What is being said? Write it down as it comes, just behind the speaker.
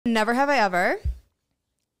Never have I ever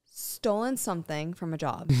stolen something from a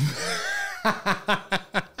job.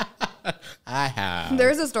 I have.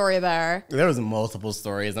 There's a story there. There was multiple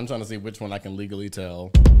stories. I'm trying to see which one I can legally tell.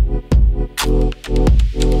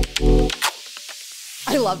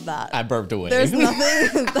 I love that. I burped away. There's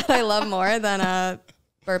nothing that I love more than a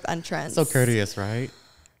burp entrance. So courteous, right?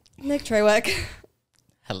 Nick Trawick.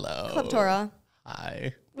 Hello. Kleptora.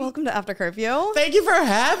 Hi. Welcome to After Curfew. Thank you for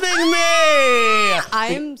having me.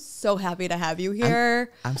 I'm so happy to have you here.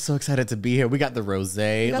 I'm so excited to be here. We got the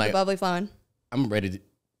rosé. You got the bubbly flowing. I'm ready to.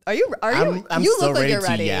 Are you? I'm you so look like ready you're to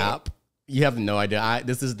ready. yap. You have no idea.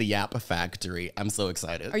 This is the Yap Factory. I'm so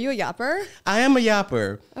excited. Are you a yapper? I am a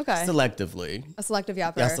yapper. Okay. Selectively. A selective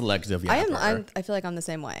yapper. Yeah, selective yapper. I feel like I'm the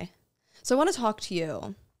same way. So I want to talk to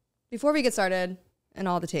you before we get started and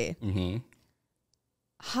all the tea. Mm-hmm.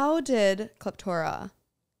 How did Kleptora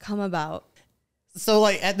come about? So,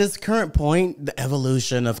 like, at this current point, the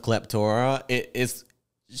evolution of Kleptora,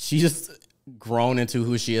 she's just grown into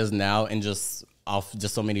who she is now, and just off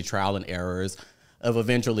just so many trial and errors of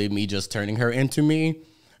eventually me just turning her into me.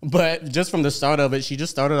 But just from the start of it, she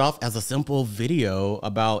just started off as a simple video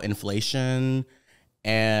about inflation,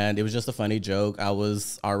 and it was just a funny joke. I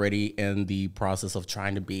was already in the process of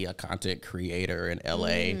trying to be a content creator in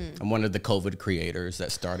LA. I'm one of the COVID creators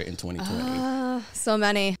that started in 2020. So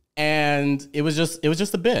many. And it was just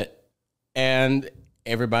a bit. And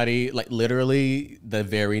everybody, like, literally the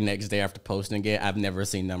very next day after posting it, I've never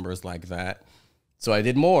seen numbers like that. So I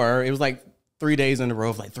did more. It was like 3 days in a row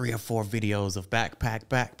of like 3 or 4 videos of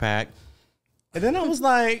backpack. And then I was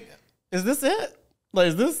like, is this it? Like,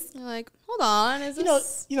 is this? You're like, hold on. Is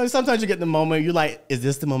this? You know, sometimes you get the moment, you're like, is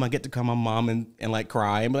this the moment I get to call my mom and like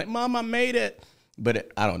cry and be like, Mom, I made it.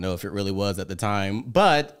 But I don't know if it really was at the time.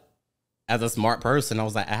 But as a smart person, I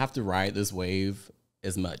was like, I have to ride this wave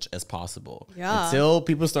as much as possible. Yeah. Until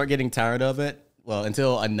people start getting tired of it. Well,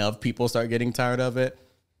 until enough people start getting tired of it,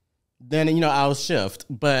 then, you know, I'll shift.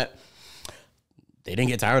 But they didn't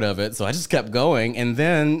get tired of it. So I just kept going. And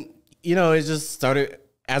then, you know, it just started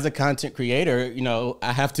as a content creator, you know,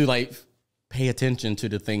 I have to like pay attention to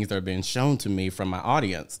the things that are being shown to me from my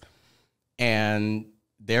audience. And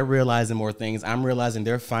they're realizing more things. I'm realizing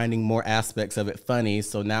they're finding more aspects of it funny.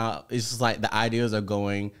 So now it's just like the ideas are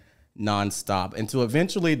going nonstop. And so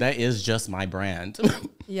eventually that is just my brand.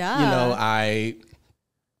 Yeah. You know,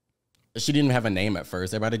 she didn't have a name at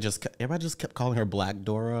first. Everybody just kept calling her Black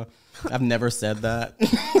Dora. I've never said that.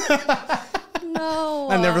 No.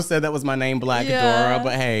 I never said that was my name, Black Dora,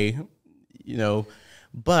 but hey, you know,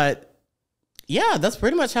 but yeah, that's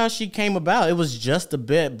pretty much how she came about. It was just a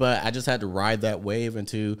bit, but I just had to ride that wave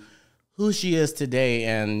into who she is today.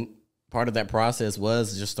 And part of that process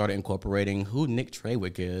was just started incorporating who Nick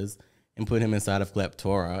Trawick is and put him inside of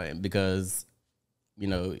Kleptora, because, you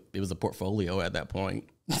know, it was a portfolio at that point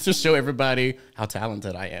to show everybody how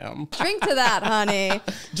talented I am. Drink to that, honey.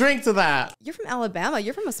 Drink to that. You're from Alabama.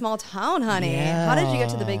 You're from a small town, honey. Yeah. How did you get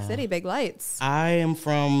to the big city, big lights? I am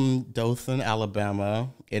from Dothan,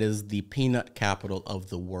 Alabama. It is the peanut capital of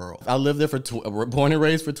the world. I lived there born and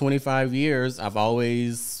raised for 25 years. I've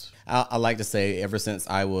always, I like to say, ever since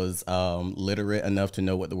I was literate enough to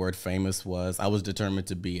know what the word famous was, I was determined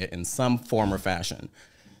to be it in some form or fashion.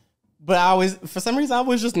 But for some reason, I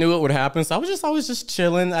always just knew it would happen. So I was always just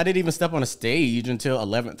chilling. I didn't even step on a stage until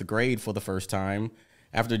 11th grade for the first time,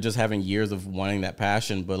 after just having years of wanting that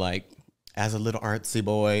passion. But like, as a little artsy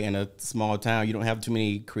boy in a small town, you don't have too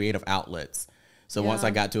many creative outlets. So once I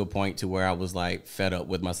got to a point to where I was like fed up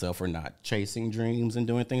with myself for not chasing dreams and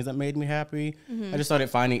doing things that made me happy, I just started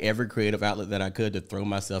finding every creative outlet that I could to throw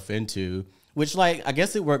myself into, which, like, I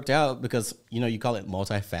guess it worked out because, you know, you call it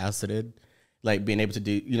multifaceted. Like being able to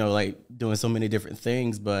do, you know, like doing so many different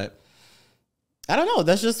things. But I don't know.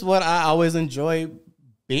 That's just what I always enjoy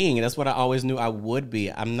being. And that's what I always knew I would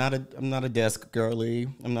be. I'm not a desk girly.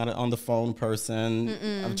 I'm not an on the phone person.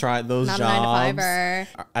 I've tried those jobs. Not a 9-to-5-er.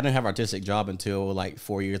 I didn't have an artistic job until like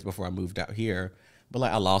 4 years before I moved out here. But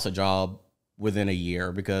like I lost a job within a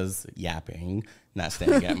year because yapping, not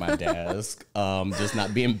standing at my desk, just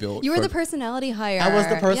not being built. You were the personality hire. I was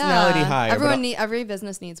the personality hire. Every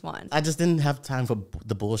business needs one. I just didn't have time for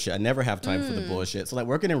the bullshit. I never have time for the bullshit. So like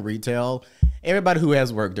working in retail, everybody who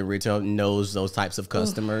has worked in retail knows those types of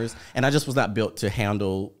customers. And I just was not built to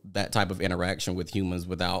handle that type of interaction with humans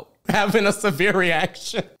without having a severe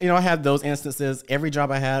reaction. You know, I had those instances. Every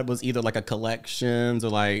job I had was either like a collections or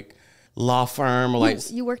like law firm, or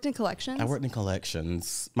like you worked in collections? I worked in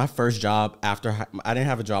collections. My first job I didn't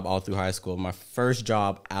have a job all through high school. My first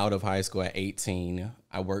job out of high school at 18,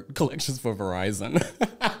 I worked collections for Verizon.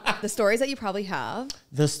 The stories that you probably have.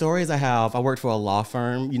 The stories I have, I worked for a law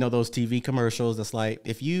firm. You know those TV commercials that's like,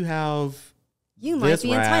 if you have you might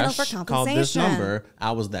be entitled for compensation. Call this number.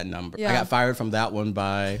 I was that number. Yeah. I got fired from that one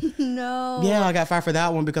by... No. Yeah, I got fired for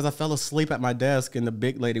that one because I fell asleep at my desk and the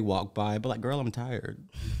big lady walked by. But like, girl, I'm tired.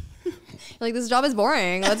 Like, this job is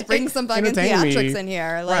boring. Let's bring some fucking theatrics in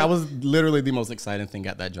here. Like, right, I was literally the most exciting thing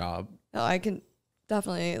at that job. Oh, I can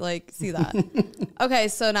definitely like see that. Okay,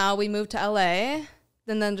 so now we moved to LA.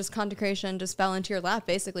 And then just content creation just fell into your lap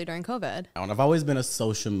basically during COVID. And I've always been a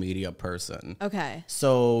social media person. Okay.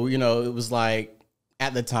 So, you know, it was like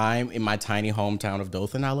at the time in my tiny hometown of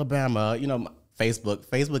Dothan, Alabama, you know,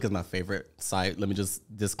 Facebook is my favorite site. Let me just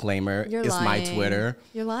disclaimer. You're it's lying. my Twitter.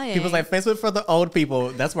 You're lying. People's like Facebook for the old people.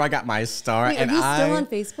 That's where I got my start. Wait, and are you still on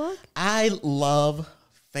Facebook? I love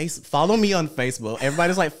follow me on Facebook.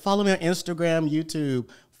 Everybody's like, follow me on Instagram, YouTube.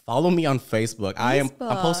 Follow me on Facebook. I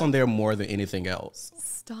post on there more than anything else.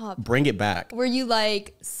 Stop. Bring it back. Were you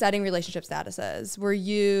like setting relationship statuses? Were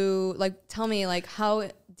you like, tell me, like, how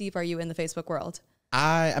deep are you in the Facebook world?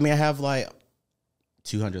 I mean, I have like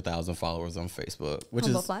 200,000 followers on Facebook, which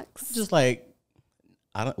Humble is flex. just like,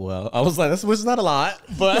 I was like, which is not a lot,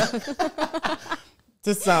 but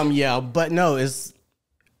to some, yeah. But no,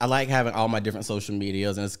 I like having all my different social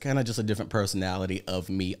medias, and it's kind of just a different personality of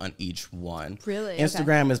me on each one. Really?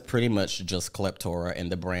 Instagram is pretty much just Kleptora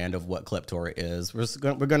and the brand of what Kleptora is. We're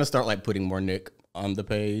going to start like putting more Nick on the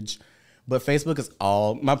page. But Facebook is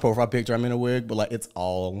all, my profile picture, I'm in a wig, but like it's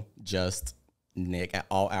all just Nick at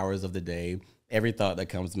all hours of the day. Every thought that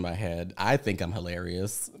comes to my head, I think I'm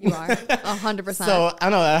hilarious. You are 100%. So I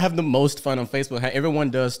know I have the most fun on Facebook. How everyone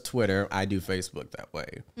does Twitter, I do Facebook that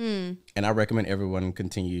way. And I recommend everyone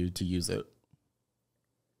continue to use it.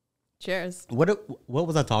 Cheers. What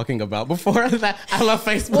was I talking about before that? I love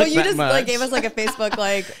Facebook. Well, you that just much. like gave us like a Facebook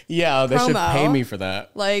like yeah, they should pay me for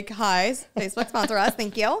that. Like, hi, Facebook sponsor us,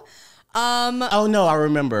 thank you. Oh no, I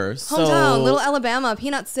remember. Hometown, Little Alabama,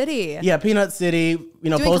 Peanut City. Yeah, Peanut City. You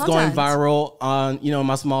know, Doing posts going content. viral on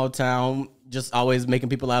my small town. Just always making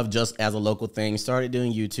people laugh, just as a local thing. Started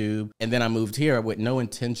doing YouTube, and then I moved here with no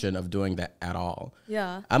intention of doing that at all.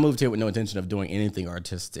 Yeah, I moved here with no intention of doing anything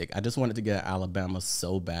artistic. I just wanted to get out of Alabama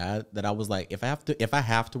so bad that I was like, if I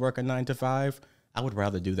have to work a 9 to 5, I would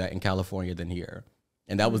rather do that in California than here.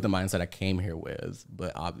 And that was the mindset I came here with.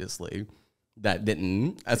 But obviously, that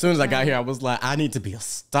didn't. As soon as I got here, I was like, I need to be a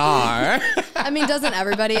star. I mean, doesn't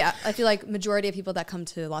everybody? I feel like majority of people that come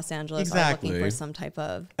to Los Angeles are looking for some type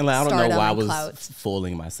of and like, I don't know why I was clout.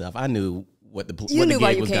 fooling myself. I knew what the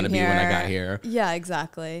gig was going to be when I got here. Yeah,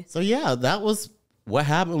 exactly. So yeah, that was what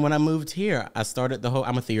happened when I moved here. I started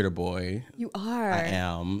I'm a theater boy. You are. I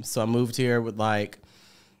am. So I moved here with like,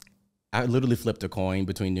 I literally flipped a coin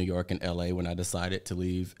between New York and LA when I decided to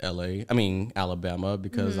leave Alabama,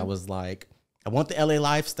 because I was like, I want the LA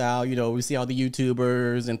lifestyle. You know, we see all the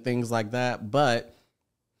YouTubers and things like that, but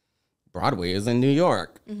Broadway is in New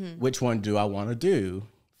York. Which one do I want to do?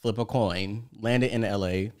 Flip a coin, land it in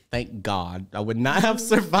LA. Thank God. I would not have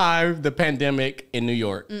survived the pandemic in New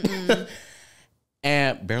York.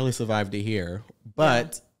 And barely survived it here.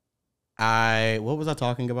 But what was I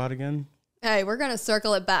talking about again? Hey, we're going to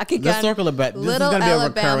circle it back again. Let's circle it back. This Little is going to be a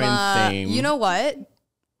Alabama. recurring theme. You know what?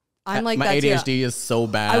 I'm like my that ADHD too. is so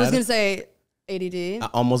bad. I was going to say ADD. I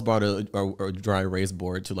almost brought a dry erase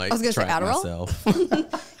board to like track myself.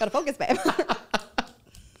 Gotta focus, babe.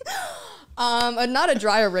 Not a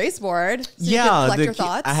dry erase board. So you can collect your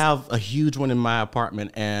thoughts. I have a huge one in my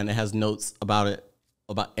apartment, and it has notes about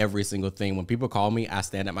every single thing. When people call me, I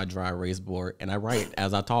stand at my dry erase board and I write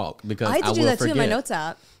as I talk, because I do that too in my notes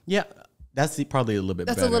app. Yeah, that's probably a little bit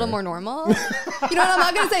better. That's a little more normal. You know what? I'm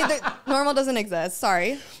not gonna say that normal doesn't exist.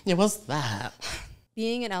 Sorry. Yeah, what's that?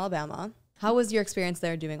 Being in Alabama, how was your experience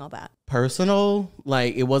there doing all that? Personal,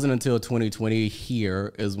 like it wasn't until 2020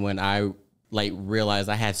 here is when I like realized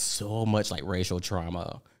I had so much like racial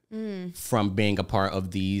trauma from being a part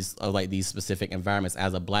of these specific environments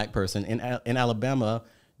as a Black person in Alabama,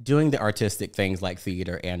 doing the artistic things like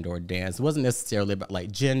theater and or dance. It wasn't necessarily about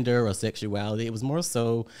like gender or sexuality. It was more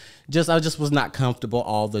so I just was not comfortable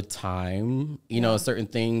all the time. You know, certain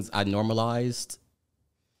things I normalized.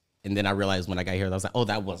 And then I realized when I got here, I was like, oh,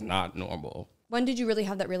 that was not normal. When did you really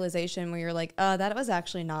have that realization where you're like, that was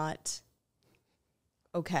actually not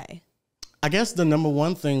okay? I guess the number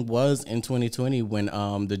one thing was in 2020 when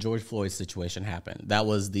the George Floyd situation happened. That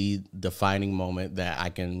was the defining moment that I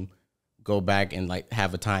can go back and like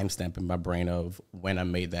have a timestamp in my brain of when I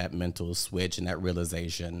made that mental switch and that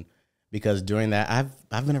realization. Because during that,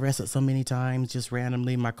 I've been arrested so many times, just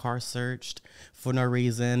randomly, my car searched for no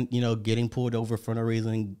reason, you know, getting pulled over for no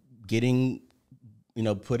reason, getting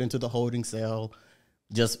put into the holding cell.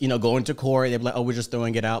 Just, going to court. They'd be like, oh, we're just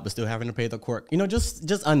throwing it out, but still having to pay the court.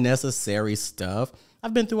 Just unnecessary stuff.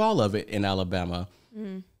 I've been through all of it in Alabama.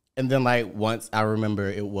 Mm. And then, like, once I remember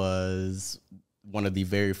it was one of the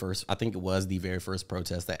very first, I think it was the very first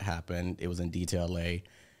protest that happened. It was in DTLA.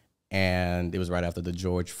 And it was right after the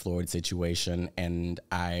George Floyd situation. And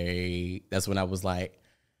that's when I was like,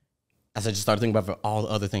 I just started thinking about all the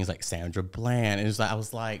other things like Sandra Bland. And I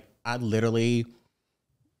was like, I literally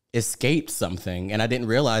escaped something and I didn't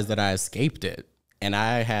realize that I escaped it. And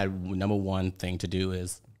I had number one thing to do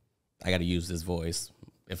is I got to use this voice.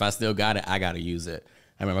 If I still got it, I got to use it.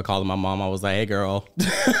 I remember calling my mom. I was like, hey, girl,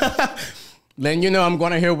 letting you know I'm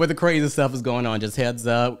going to hear where the crazy stuff is going on. Just heads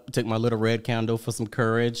up. Took my little red candle for some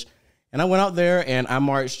courage. And I went out there and I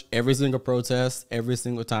marched every single protest, every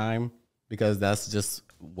single time, because that's just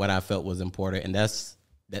what I felt was important. And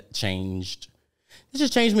that changed. It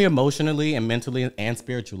just changed me emotionally and mentally and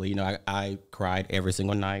spiritually. I cried every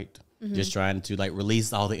single night, just trying to like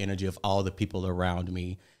release all the energy of all the people around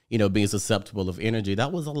me, being susceptible of energy.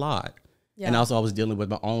 That was a lot. Yeah. And also I was dealing with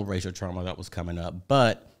my own racial trauma that was coming up.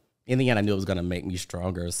 But in the end, I knew it was going to make me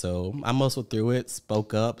stronger. So I muscled through it,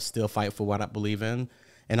 spoke up, still fight for what I believe in.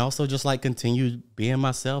 And also just like continue being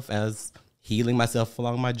myself as healing myself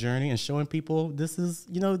along my journey and showing people this is,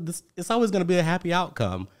 it's always going to be a happy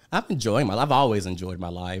outcome. I'm enjoying my life. I've always enjoyed my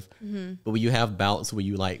life. Mm-hmm. But when you have bouts where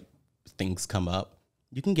you like things come up,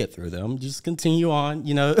 you can get through them. Just continue on,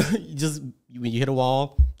 just when you hit a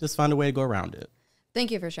wall, just find a way to go around it.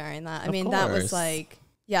 Thank you for sharing that. I mean, that was like,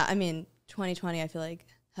 2020, I feel like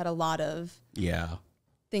had a lot of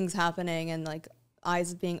things happening and like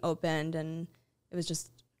eyes being opened, and it was just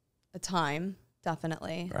a time,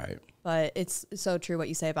 definitely. Right. But it's so true what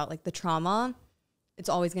you say about like the trauma. It's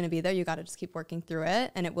always going to be there. You got to just keep working through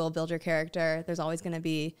it, and it will build your character. There's always going to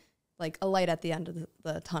be like a light at the end of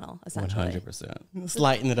the tunnel, essentially. 100%. Let's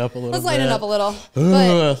lighten it up a little. Let's lighten it up a little.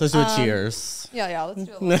 But, let's do a cheers. Yeah. Let's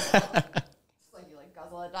do a little. It's like you like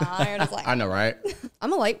guzzle it down. You're just like, I know, right?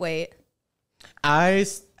 I'm a lightweight. I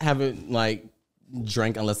haven't like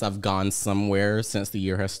drank unless I've gone somewhere since the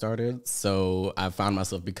year has started. So I found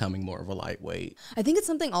myself becoming more of a lightweight. I think it's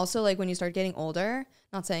something also like when you start getting older,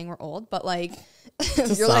 not saying we're old, but like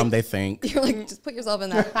to some they think. You're like, just put yourself in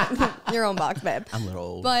that your own box, babe. I'm a little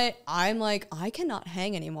old. But I'm like, I cannot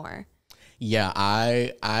hang anymore. Yeah,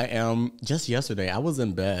 I am. Just yesterday, I was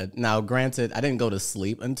in bed. Now, granted, I didn't go to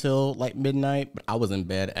sleep until like midnight, but I was in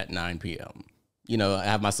bed at 9 p.m. I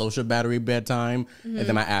have my social battery bedtime and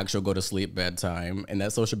then my actual go to sleep bedtime. And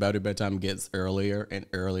that social battery bedtime gets earlier and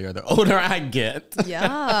earlier the older I get.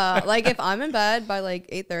 Yeah. Like if I'm in bed by like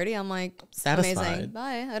 8:30, I'm like, satisfied. Amazing.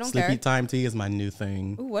 Bye. I don't care. Sleepy time tea is my new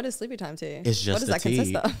thing. Ooh, what is sleepy time tea? It's just what does that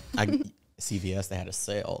consist of? CVS, they had a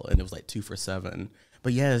sale and it was like 2 for $7.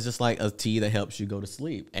 But yeah, it's just like a tea that helps you go to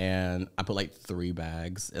sleep. And I put like 3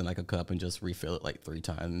 bags in like a cup and just refill it like 3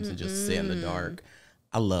 times and just sit in the dark.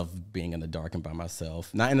 I love being in the dark and by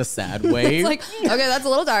myself. Not in a sad way. It's like, okay, that's a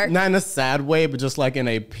little dark. Not in a sad way, but just like in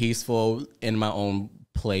a peaceful, in my own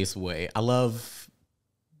place way. I love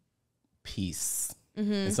peace.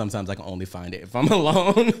 And sometimes I can only find it if I'm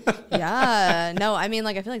alone. Yeah. No, I mean,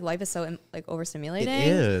 like, I feel like life is so like overstimulating. It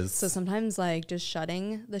is. So sometimes like just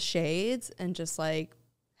shutting the shades and just like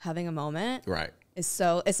having a moment. Right. Is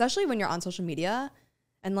so, especially when you're on social media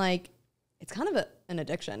and like, it's kind of an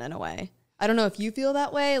addiction in a way. I don't know if you feel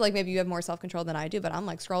that way. Like maybe you have more self-control than I do, but I'm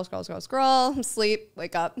like scroll, sleep,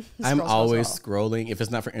 wake up. I'm always scrolling. If it's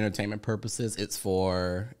not for entertainment purposes, it's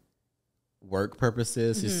for work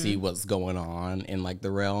purposes to see what's going on in like the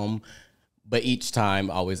realm. But each time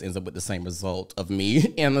always ends up with the same result of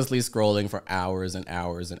me endlessly scrolling for hours and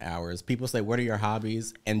hours and hours. People say, what are your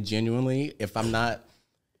hobbies? And genuinely, if I'm not,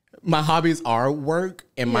 my hobbies are work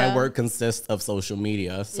and my work consists of social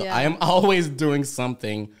media. So I am always doing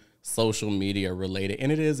something social media related,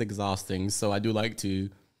 and it is exhausting. So I do like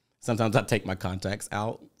to, sometimes I take my contacts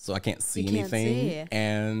out so I can't see anything.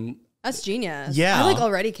 And that's genius. Yeah. I like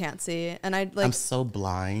already can't see. And I'm so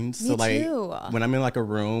blind. Me so like too. When I'm in like a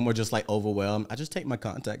room or just like overwhelmed, I just take my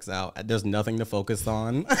contacts out. There's nothing to focus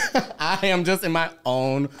on. I am just in my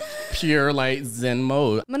own pure like Zen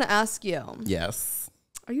mode. I'm going to ask you. Yes.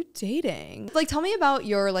 Are you dating? Like, tell me about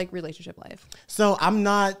your like relationship life. So I'm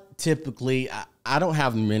not typically, I don't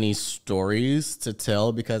have many stories to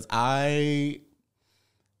tell because I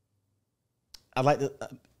like to,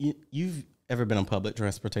 you've ever been on public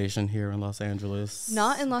transportation here in Los Angeles?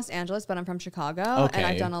 Not in Los Angeles, but I'm from Chicago, and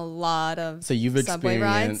I've done a lot of subway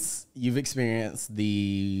rides. You've experienced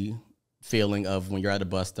the feeling of when you're at a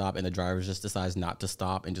bus stop and the driver just decides not to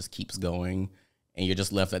stop and just keeps going, and you're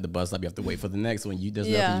just left at the bus stop. You have to wait for the next one. There's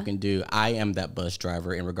nothing you can do. I am that bus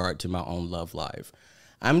driver in regard to my own love life.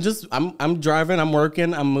 I'm driving, I'm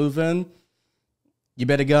working, I'm moving. You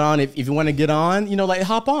better get on if you want to get on, you know, like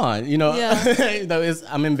hop on, you know. You know,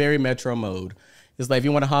 I'm in very metro mode. It's like, if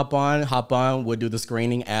you want to hop on, we'll do the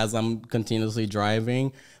screening as I'm continuously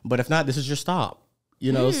driving. But if not, this is your stop,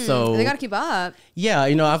 you know. So they got to keep up. Yeah,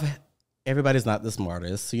 you know, everybody's not the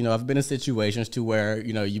smartest. You know, I've been in situations to where,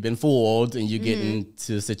 you know, you've been fooled and you get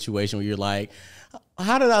into a situation where you're like,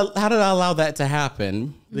 how did I allow that to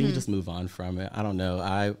happen? Then you just move on from it. I don't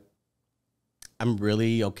know. I'm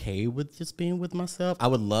really okay with just being with myself. I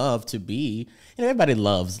would love to be, you know, everybody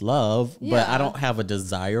loves love, but I don't have a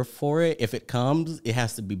desire for it. If it comes, it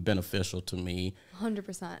has to be beneficial to me.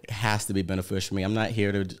 100%. It has to be beneficial to me. I'm not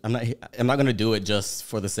going to do it just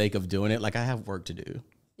for the sake of doing it. Like, I have work to do.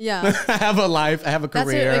 Yeah. I have a life, I have a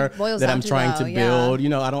career that I'm trying to build. You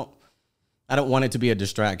know, I don't want it to be a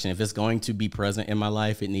distraction. If it's going to be present in my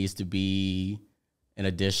life, it needs to be an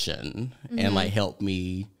addition and like help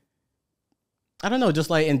me. I don't know, just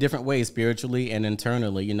like in different ways, spiritually and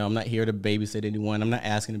internally. You know, I'm not here to babysit anyone. I'm not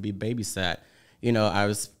asking to be babysat. You know,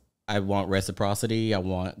 I want reciprocity. I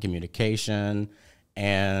want communication.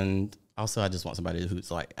 And also, I just want somebody who's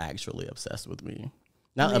like actually obsessed with me.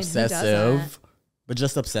 Not obsessive, but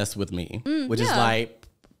just obsessed with me, which is like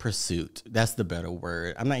pursuit. That's the better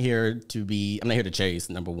word. I'm not here to chase,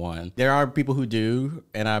 number one. There are people who do,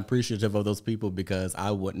 and I'm appreciative of those people because I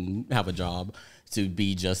wouldn't have a job to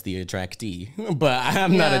be just the attractee, but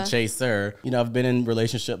I'm not a chaser. You know, I've been in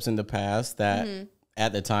relationships in the past that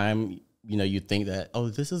at the time, you know, you think that, oh,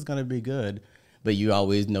 this is going to be good, but you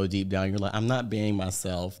always know deep down, you're like, I'm not being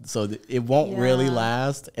myself. So it won't really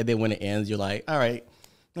last. And then when it ends, you're like, all right,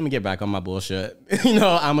 let me get back on my bullshit. You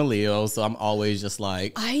know, I'm a Leo, so I'm always just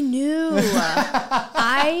like. I knew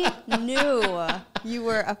you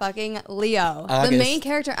were a fucking Leo. The main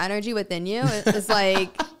character energy within you is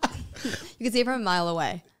like, you can see it from a mile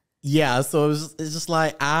away. Yeah, so it's just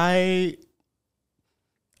like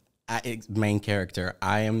main character.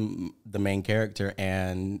 I am the main character,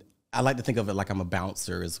 and I like to think of it like I'm a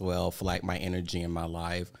bouncer as well for like my energy in my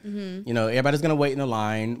life. You know, everybody's gonna wait in the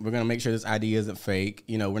line. We're gonna make sure this ID isn't fake.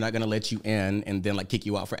 You know, we're not gonna let you in and then like kick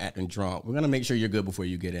you out for acting drunk. We're gonna make sure you're good before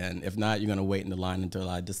you get in. If not, you're gonna wait in the line until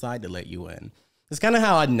I decide to let you in. It's kind of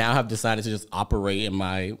how I now have decided to just operate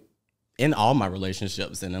in all my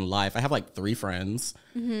relationships and in life. I have like 3 friends.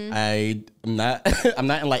 I'm not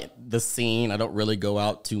in like the scene. I don't really go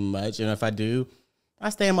out too much. And if I do, I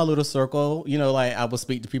stay in my little circle. You know, like I will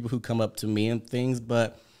speak to people who come up to me and things,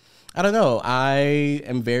 but I don't know. I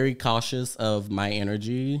am very cautious of my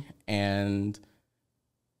energy, and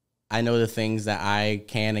I know the things that I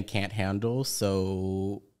can and can't handle.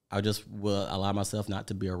 So I just will allow myself not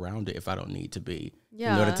to be around it if I don't need to be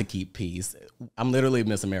in order to keep peace. I'm literally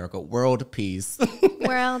Miss America. World peace.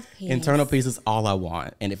 World peace. Internal peace is all I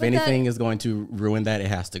want. And if anything is going to ruin that, it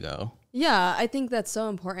has to go. Yeah, I think that's so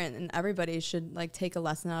important. And everybody should like take a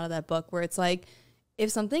lesson out of that book where it's like, if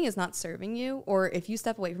something is not serving you, or if you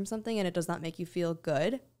step away from something and it does not make you feel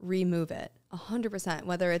good, remove it 100%.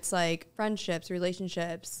 Whether it's like friendships,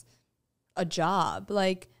 relationships, a job,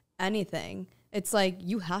 like anything. It's like,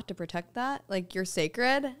 you have to protect that. Like, you're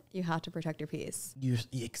sacred. You have to protect your peace.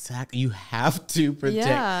 Exactly. You have to protect.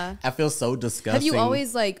 Yeah. I feel so disgusting. Have you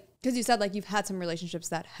always like, because you said like you've had some relationships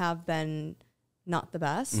that have been not the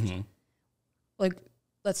best. Like,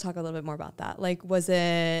 let's talk a little bit more about that. Like, was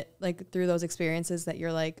it like through those experiences that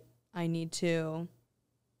you're like, I need to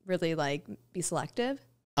really like be selective?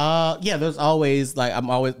 Yeah, there's always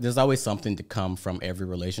something to come from every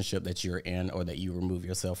relationship that you're in or that you remove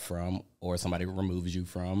yourself from or somebody removes you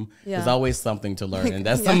from. Yeah. There's always something to learn, and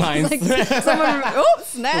that's the mindset. Like someone,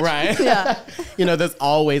 snatch. Right. Yeah. You know, there's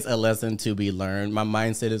always a lesson to be learned. My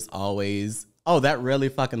mindset is always, oh, that really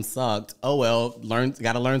fucking sucked. Oh, well,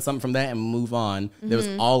 got to learn something from that and move on. There's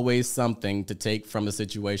always something to take from a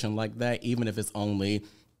situation like that, even if it's only,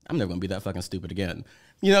 I'm never going to be that fucking stupid again.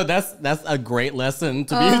 You know, that's a great lesson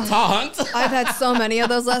to be taught. I've had so many of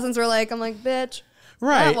those lessons where like, I'm like, bitch,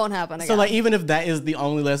 that won't happen again. So like, even if that is the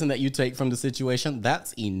only lesson that you take from the situation,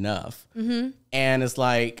 that's enough. And it's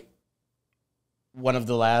like, one of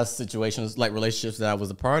the last situations, like relationships that I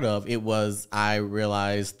was a part of, I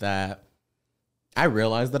realized that I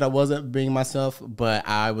wasn't being myself, but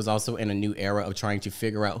I was also in a new era of trying to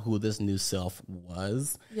figure out who this new self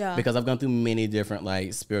was. Yeah. Because I've gone through many different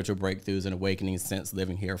like spiritual breakthroughs and awakenings since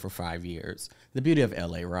living here for 5 years. The beauty of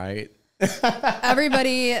LA, right? Everyone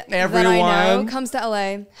that I know comes to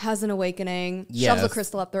LA, has an awakening, shoves a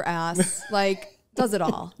crystal up their ass. Like, Does it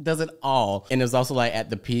all. Does it all. And it was also like at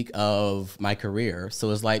the peak of my career.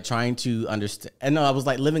 So it's like trying to understand. And no, I was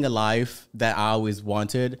like living a life that I always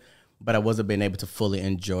wanted, but I wasn't being able to fully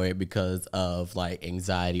enjoy it because of like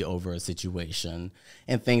anxiety over a situation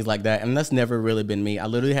and things like that. And that's never really been me. I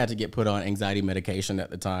literally had to get put on anxiety medication at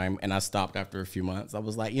the time, and I stopped after a few months. I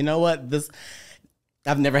was like, you know what?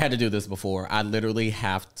 I've never had to do this before. I literally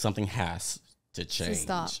something has to change. To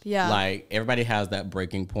stop. Yeah. Like everybody has that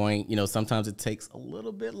breaking point. You know, sometimes it takes a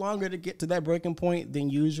little bit longer to get to that breaking point than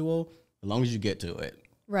usual, as long as you get to it.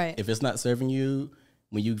 Right. If it's not serving you,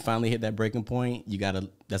 when you finally hit that breaking point,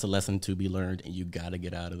 that's a lesson to be learned, and you gotta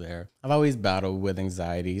get out of there. I've always battled with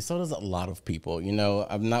anxiety. So does a lot of people. You know,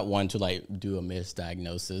 I'm not one to like do a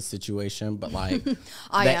misdiagnosis situation, but like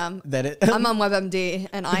I'm on WebMD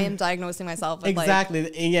and I am diagnosing myself with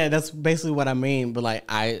exactly. Yeah, that's basically what I mean. But like,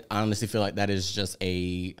 I honestly feel like that is just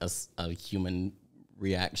a human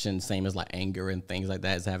reaction, same as like anger and things like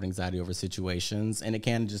that, is having anxiety over situations, and it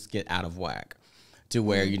can just get out of whack to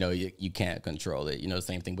where, you know, you can't control it. You know,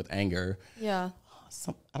 same thing with anger. Yeah.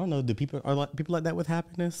 I don't know. Are people like that with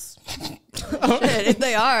happiness? Shit, if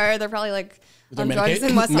they are, they're probably like on drugs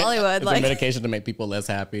in West Hollywood. Like medication to make people less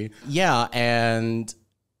happy. Yeah. And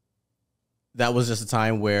that was just a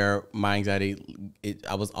time where my anxiety,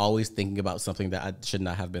 I was always thinking about something that I should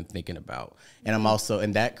not have been thinking about. And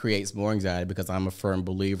and that creates more anxiety because I'm a firm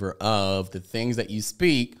believer of the things that you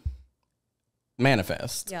speak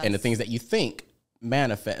manifest, and the things that you think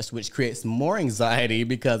manifest, which creates more anxiety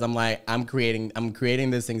because I'm like, I'm creating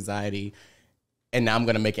this anxiety, and now I'm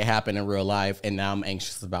going to make it happen in real life, and now I'm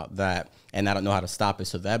anxious about that, and I don't know how to stop it,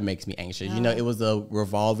 so that makes me anxious. You know, it was a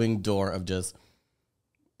revolving door of just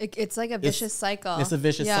it's like a vicious cycle. It's a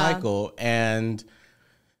vicious cycle. And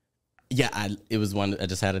yeah, it was one, I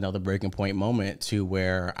just had another breaking point moment to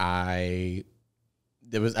where I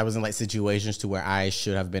was in like situations to where I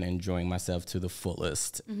should have been enjoying myself to the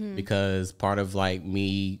fullest, because part of like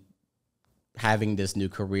me having this new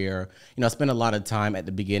career, you know, I spent a lot of time at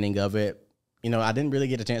the beginning of it. You know, I didn't really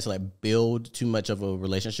get a chance to like build too much of a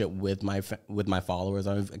relationship with my followers.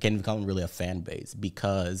 I can't even call them really a fan base,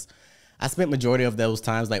 because I spent majority of those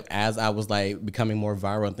times, like as I was like becoming more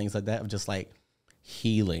viral and things like that, of just like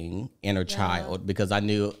healing inner child, because I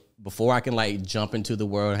knew before I can like jump into the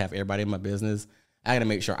world and have everybody in my business, I gotta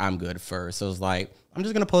make sure I'm good first. So it's like, I'm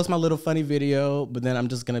just gonna post my little funny video, but then I'm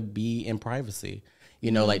just gonna be in privacy,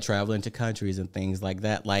 you know, like traveling to countries and things like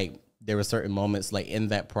that. Like there were certain moments like in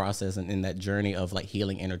that process and in that journey of like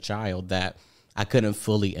healing inner child that I couldn't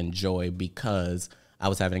fully enjoy because I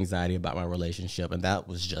was having anxiety about my relationship, and that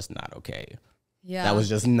was just not okay. Yeah. That was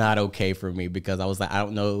just not okay for me, because I was like, I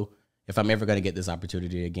don't know if I'm ever gonna get this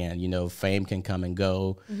opportunity again. You know, fame can come and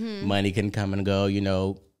go, money can come and go, you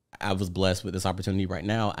know. I was blessed with this opportunity right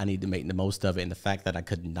now. I need to make the most of it. And the fact that I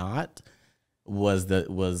could not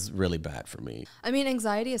was really bad for me. I mean,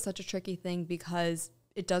 anxiety is such a tricky thing because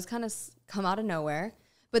it does kind of come out of nowhere.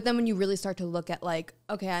 But then when you really start to look at like,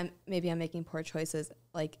 okay, maybe I'm making poor choices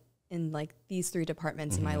like in like these 3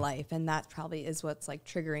 departments in my life. And that probably is what's like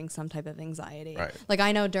triggering some type of anxiety. Right. Like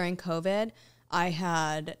I know during COVID, I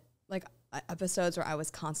had like episodes where I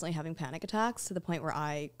was constantly having panic attacks to the point where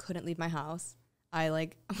I couldn't leave my house. I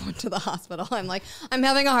like went to the hospital. I'm like, I'm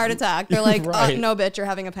having a heart attack. They're like, no, bitch, you're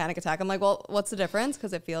having a panic attack. I'm like, well, what's the difference?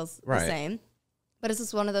 Because it feels the same. But it's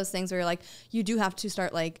just one of those things where you're like, you do have to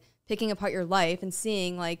start like picking apart your life and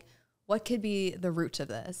seeing like what could be the root to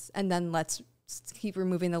this. And then let's keep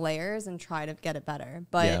removing the layers and try to get it better.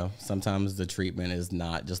 But yeah, sometimes the treatment is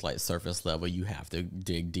not just like surface level. You have to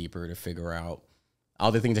dig deeper to figure out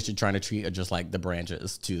all the things that you're trying to treat are just like the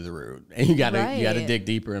branches to the root. And you gotta dig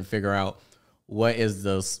deeper and figure out what is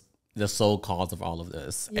the sole cause of all of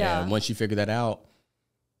this. Yeah. And once you figure that out,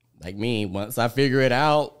 like me, once I figure it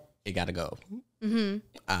out, it got to go.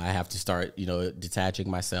 I have to start, you know, detaching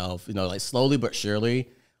myself, you know, like slowly but surely.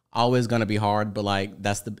 Always going to be hard, but like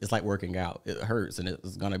it's like working out. It hurts and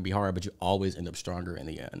it's going to be hard, but you always end up stronger in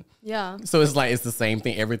the end. Yeah. So it's like, it's the same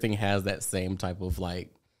thing. Everything has that same type of like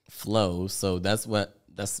flow. So that's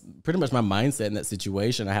pretty much my mindset in that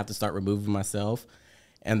situation. I have to start removing myself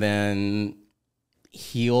and then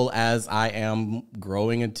heal as I am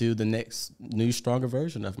growing into the next new, stronger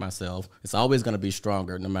version of myself. It's always going to be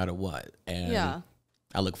stronger no matter what. And I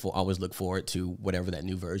always look forward to whatever that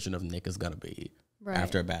new version of Nick is going to be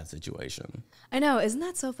after a bad situation. I know. Isn't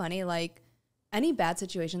that so funny? Like any bad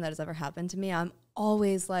situation that has ever happened to me, I'm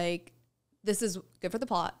always like, this is good for the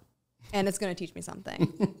plot and it's going to teach me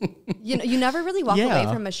something. You know, you never really walk away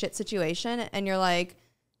from a shit situation and you're like,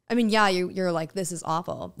 I mean, you're like, this is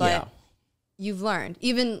awful, but you've learned.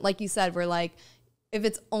 Even like you said, we're like, if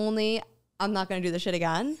it's only I'm not going to do the shit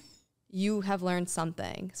again, you have learned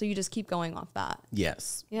something. So you just keep going off that.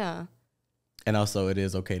 Yes. Yeah. And also, it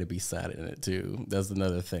is okay to be sad in it too. That's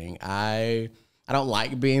another thing. I don't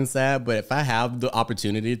like being sad, but if I have the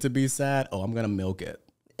opportunity to be sad, I'm gonna milk it.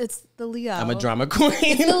 It's the Leo. I'm a drama queen.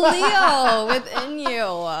 It's the Leo within you.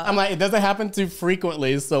 I'm like, it doesn't happen too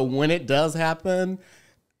frequently, so when it does happen,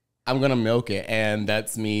 I'm gonna milk it. And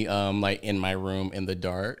that's me, like in my room in the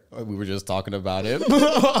dark. We were just talking about it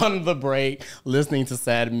on the break, listening to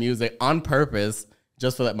sad music on purpose.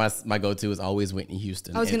 Just for that, my go-to is always Whitney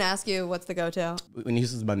Houston. I was going to ask you, what's the go-to? Whitney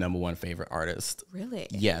Houston is my #1 favorite artist. Really?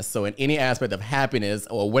 Yes. So in any aspect of happiness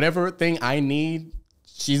or whatever thing I need,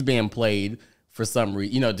 she's being played for some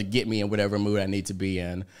reason, to get me in whatever mood I need to be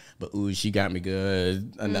in. But she got me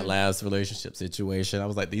good in that last relationship situation. I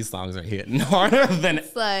was like, these songs are hitting harder than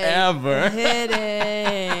ever.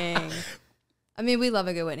 Hitting. I mean, we love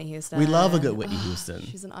a good Whitney Houston. We love a good Whitney Houston.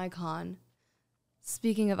 She's an icon.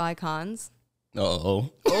 Speaking of icons. Uh-oh.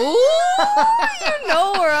 Oh, you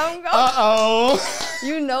know where I'm going. Uh-oh.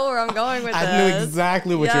 You know where I'm going with this. I knew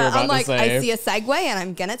exactly what you were about to say. I see a segue and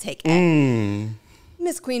I'm going to take it.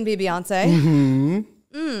 Miss Queen Bee Beyoncé.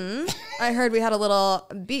 I heard we had a little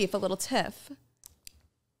beef, a little tiff.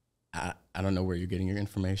 I don't know where you're getting your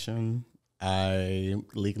information. I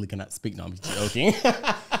legally cannot speak. No, I'm joking.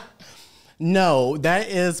 No, that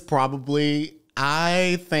is probably...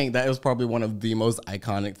 I think that was probably one of the most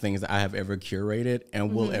iconic things that I have ever curated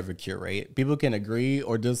and will ever curate. People can agree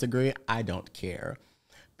or disagree. I don't care.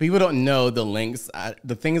 People don't know the links,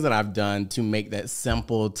 the things that I've done to make that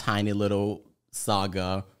simple, tiny little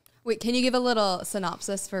saga. Wait, can you give a little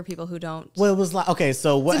synopsis for people who don't? Well, it was like, okay,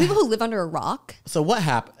 so what? So people who live under a rock? So what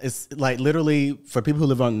happened is, like, literally, for people who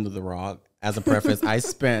live under the rock, as a preface, I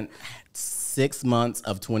spent 6 months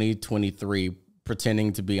of 2023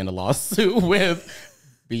 pretending to be in a lawsuit with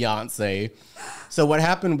Beyonce. So what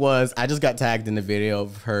happened was I just got tagged in the video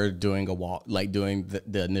of her doing a walk, like doing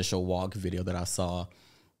the initial walk video that I saw.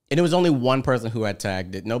 And it was only one person who had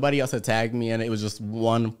tagged it. Nobody else had tagged me in it. It was just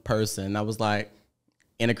one person. I was like,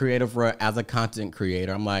 in a creative rut, as a content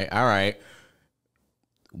creator, I'm like, all right,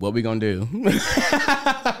 what we gonna do?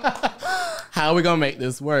 How are we gonna make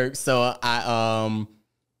this work? So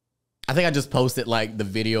I think I just posted like the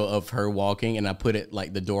video of her walking and I put it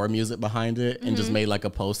like the door music behind it and just made like a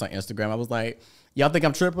post on Instagram. I was like, y'all think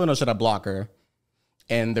I'm tripping or should I block her?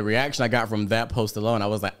 And the reaction I got from that post alone, I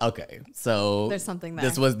was like, okay, so there's something there.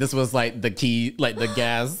 This was like the key, like the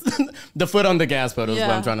gas, the foot on the gas pedal is what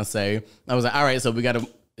I'm trying to say. I was like, all right, so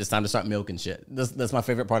it's time to start milking shit. That's my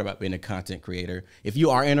favorite part about being a content creator. If you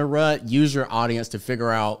are in a rut, use your audience to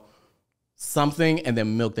figure out something and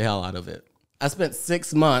then milk the hell out of it. I spent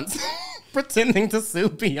 6 months pretending to sue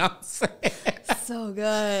Beyonce. So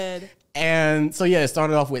good. And so, yeah, it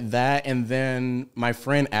started off with that. And then my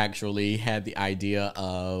friend actually had the idea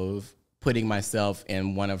of putting myself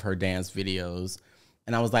in one of her dance videos.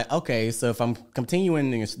 And I was like, okay, so if I'm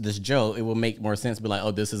continuing this joke, it will make more sense to be like,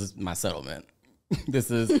 oh, this is my settlement.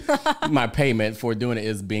 This is my payment for doing it,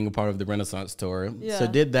 is being a part of the Renaissance tour. Yeah. So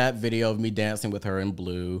did that video of me dancing with her in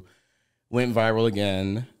blue. Went viral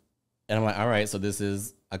again. And I'm like, all right, so this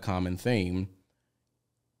is a common theme.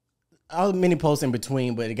 I was many posts in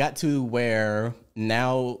between, but it got to where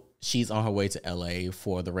now she's on her way to LA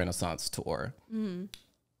for the Renaissance tour.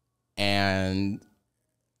 And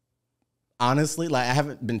honestly, like, I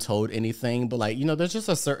haven't been told anything, but like, there's just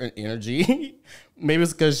a certain energy. Maybe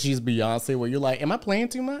it's because she's Beyonce where you're like, am I playing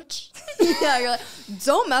too much? Yeah, you're like,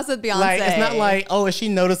 don't mess with Beyonce. Like, it's not like, oh, is she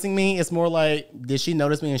noticing me? It's more like, did she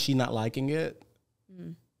notice me and she not liking it?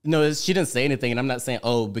 No, she didn't say anything, and I'm not saying,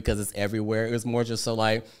 oh, because it's everywhere. It was more just so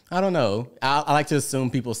like, I don't know. I like to assume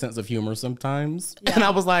people's sense of humor sometimes. Yeah. And I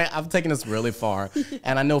was like, I've taken this really far.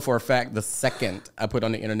 And I know for a fact the second I put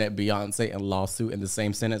on the internet Beyonce and lawsuit in the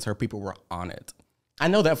same sentence, her people were on it. I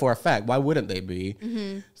know that for a fact. Why wouldn't they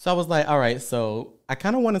be? So I was like, all right, so I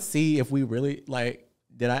kind of want to see if we really, like,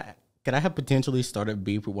 could I have potentially started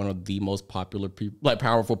beef with one of the most popular people, like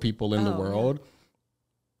powerful people in the world? Yeah.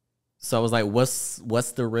 So I was like, what's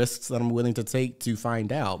the risks that I'm willing to take to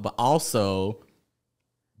find out? But also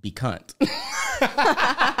be cunt.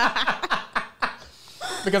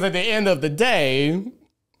 Because at the end of the day,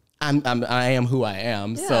 I am who I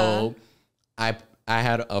am. Yeah. So I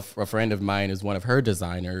had a friend of mine is one of her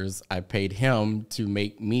designers. I paid him to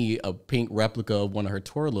make me a pink replica of one of her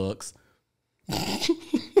tour looks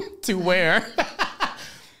to wear.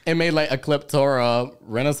 And made like a Kleptora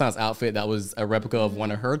Renaissance outfit that was a replica of one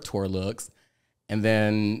of her tour looks. And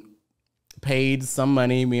then paid some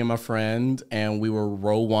money, me and my friend, and we were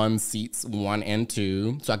row 1, seats 1 and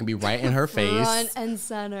 2. So I can be right in her face. Front and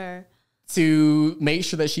center. to make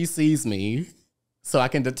sure that she sees me so I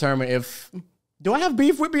can determine do I have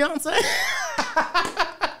beef with Beyonce?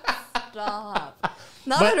 Stop.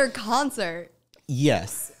 Not at her concert.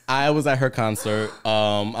 Yes, I was at her concert.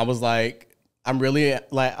 I was like, I'm really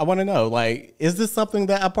like, I want to know, like, is this something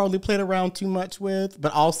that I probably played around too much with?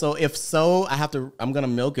 But also, if so, I'm going to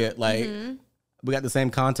milk it. Like, we got the same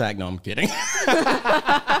contact. No, I'm kidding.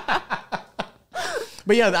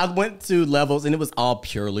 But yeah, I went to levels and it was all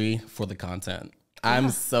purely for the content. Yeah.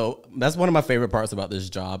 That's one of my favorite parts about this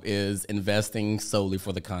job is investing solely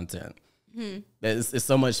for the content. It's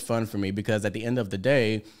so much fun for me because at the end of the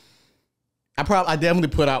day, I definitely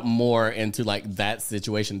put out more into like that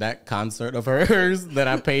situation, that concert of hers that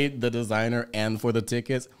I paid the designer and for the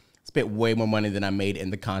tickets. Spent way more money than I made in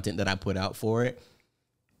the content that I put out for it.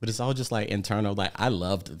 But it's all just like internal. Like I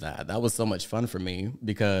loved that. That was so much fun for me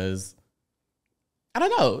because I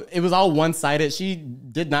don't know. It was all one-sided. She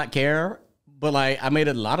did not care, but like I made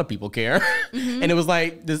a lot of people care. And it was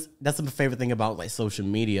like this. That's my favorite thing about like social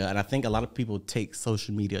media. And I think a lot of people take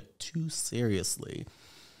social media too seriously.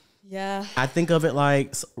 Yeah. I think of it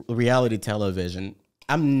like reality television.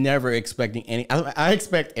 I'm never expecting I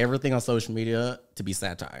expect everything on social media to be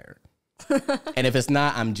satire. And if it's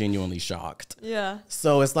not, I'm genuinely shocked. Yeah.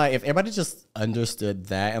 So it's like if everybody just understood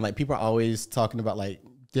that, and like people are always talking about like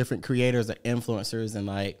different creators or influencers and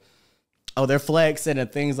like, oh, they're flexing and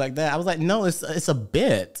things like that. I was like, no, it's a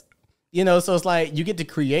bit. You know, so it's like you get to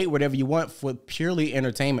create whatever you want for purely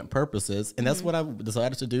entertainment purposes. And that's what I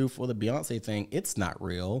decided to do for the Beyonce thing. It's not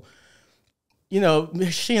real. You know,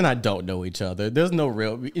 she and I don't know each other. There's no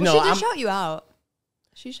real, she did shout you out.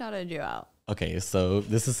 She shouted you out. Okay, so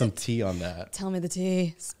this is some tea on that. Tell me the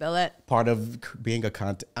tea. Spill it. Part of being a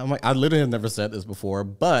content, I'm like, I literally have never said this before,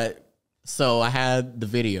 but so I had the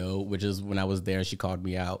video, which is when I was there, she called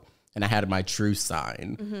me out, and I had my true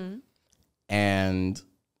sign. And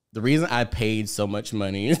the reason I paid so much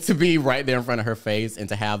money to be right there in front of her face and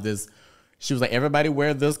to have this, she was like, everybody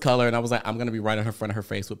wear this color. And I was like, I'm going to be right in her front of her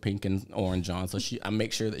face with pink and orange on. So I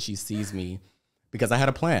make sure that she sees me because I had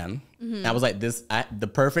a plan. I was like, the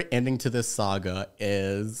perfect ending to this saga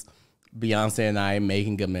is Beyonce and I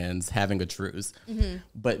making amends, having a truce.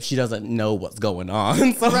 But she doesn't know what's going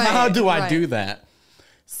on. So how do I do that?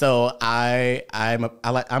 So I'm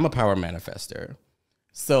a power manifester.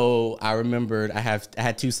 So I remembered I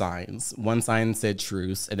had two signs. One sign said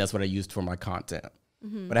truce, and that's what I used for my content.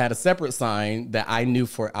 But I had a separate sign that I knew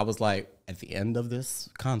I was like, at the end of this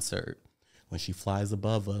concert, when she flies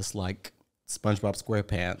above us like SpongeBob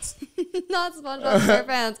SquarePants. Not SpongeBob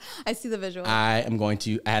SquarePants. I see the visual. I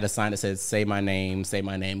had a sign that said, say my name,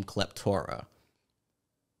 Kleptora.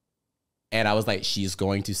 And I was like, she's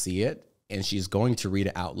going to see it, and she's going to read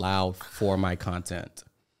it out loud for my content.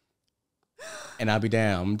 And I'll be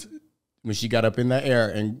damned when she got up in the air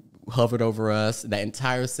and hovered over us, that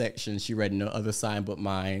entire section, she read no other sign but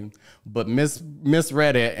mine, but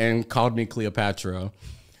misread it and called me Cleopatra.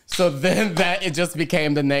 So then it just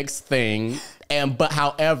became the next thing. But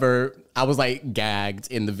however, I was like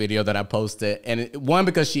gagged in the video that I posted. And one,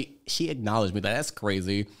 because she acknowledged me, that's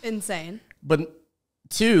crazy. Insane. But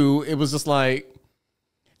two, it was just like,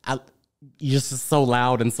 you're just so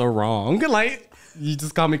loud and so wrong. Like, you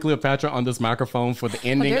just called me Cleopatra on this microphone for the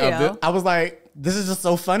ending of it. I was like, this is just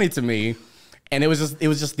so funny to me. And it was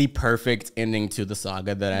just the perfect ending to the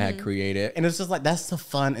saga that I had created. And it's just like, that's the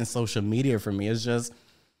fun in social media for me. It's just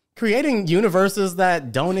creating universes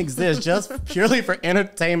that don't exist just purely for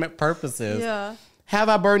entertainment purposes. Yeah. Have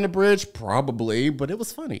I burned the bridge? Probably, but it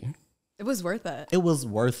was funny. It was worth it. It was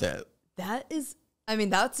worth it.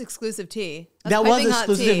 That's exclusive tea. That was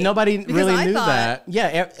exclusive. Nobody really knew that.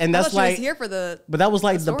 Yeah, and that's like, she was here for but that was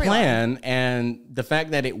like the plan, and the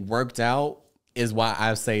fact that it worked out is why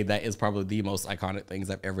I say that is probably the most iconic things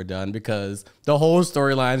I've ever done, because the whole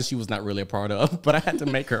storyline she was not really a part of, but I had to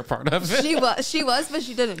make her a part of it. She was, but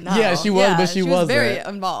she didn't know. Yeah, she was, but she wasn't. Very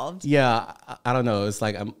involved. Yeah, I don't know. It's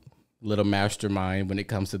like I'm a little mastermind when it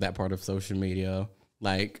comes to that part of social media.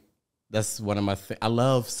 Like, that's one of my I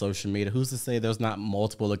love social media. Who's to say there's not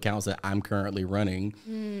multiple accounts that I'm currently running?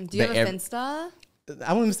 Do you have a Finsta?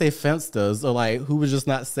 I wouldn't even say Finstas, or like who would just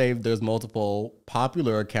not say there's multiple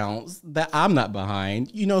popular accounts that I'm not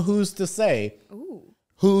behind. You know, who's to say? Ooh.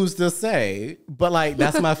 Who's to say? But like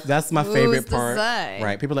that's my favorite part.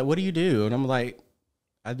 Right. People are like, what do you do? And I'm like,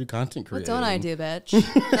 I do content creation. What don't I do, bitch?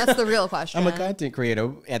 That's the real question. I'm a content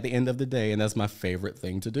creator at the end of the day, and that's my favorite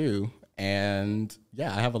thing to do. And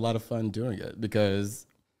yeah, I have a lot of fun doing it because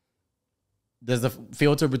there's a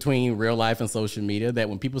filter between real life and social media that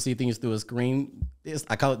when people see things through a screen,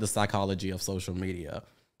 I call it the psychology of social media.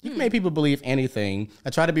 You can make people believe anything. I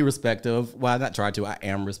try to be respectful. Well, not try to. I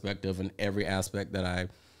am respectful in every aspect that I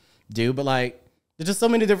do. But like, there's just so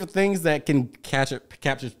many different things that can capture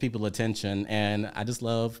people's attention. And I just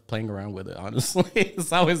love playing around with it, honestly.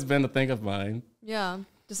 It's always been a thing of mine. Yeah.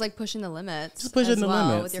 Just like pushing the limits. Just pushing the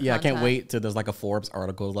limits. Yeah, content. I can't wait till there's like a Forbes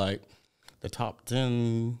article like the top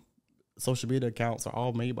 10 social media accounts are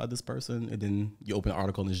all made by this person. And then you open the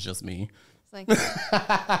article and it's just me. Like,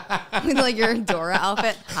 with like your Dora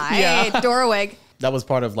outfit. Hi, Dora wig. That was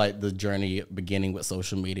part of like the journey beginning with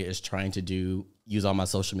social media, is trying to use all my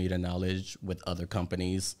social media knowledge with other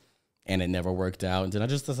companies, and it never worked out. And then I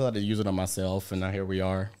just decided to use it on myself, and now here we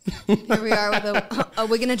are. Here we are with a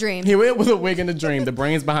wig and a dream. Here we are with a wig and a dream. The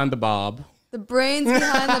brains behind the bob. The brains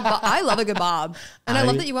behind the bob. I love a good bob, and I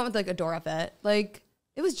love that you went with like a Dora fit. Like,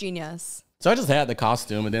 it was genius. So I just had the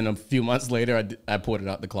costume, and then a few months later, I pulled it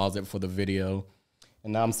out the closet for the video,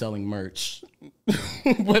 and now I'm selling merch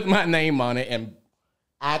with my name on it and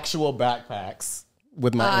actual backpacks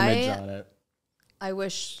with my image on it. I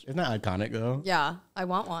wish. Isn't that iconic though? Yeah, I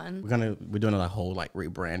want one. We're doing a whole like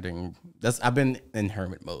rebranding. I've been in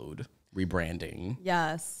hermit mode, rebranding.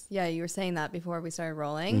 Yes, yeah, you were saying that before we started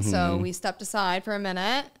rolling. So we stepped aside for a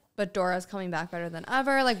minute, but Dora's coming back better than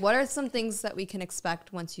ever. Like, what are some things that we can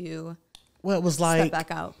expect once you? Well, it was like, step back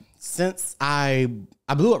out. Since I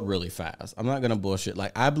blew up really fast. I'm not going to bullshit.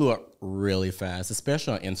 Like, I blew up really fast,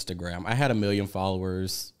 especially on Instagram. I had 1 million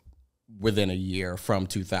followers within a year from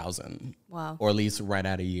 2000. Wow. Or at least right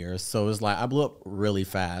at a year. So it's like, I blew up really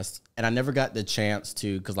fast. And I never got the chance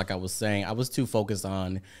to, because like I was saying, I was too focused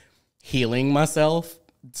on healing myself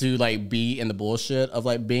to like be in the bullshit of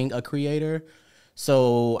like being a creator.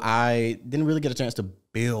 So I didn't really get a chance to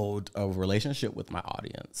build a relationship with my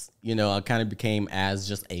audience. You know, I kind of became as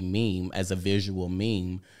just a meme, as a visual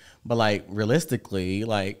meme. But like realistically,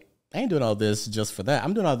 like I ain't doing all this just for that.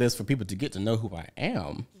 I'm doing all this for people to get to know who I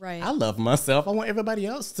am. Right. I love myself. I want everybody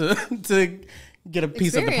else to get a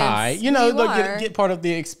piece of the pie. You know, get part of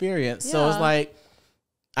the experience. Yeah. So it's like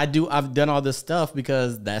I've done all this stuff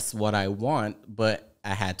because that's what I want, but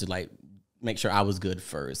I had to like make sure I was good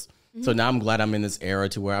first. So now I'm glad I'm in this era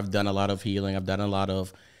to where I've done a lot of healing. I've done a lot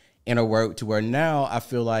of inner work to where now I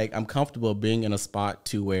feel like I'm comfortable being in a spot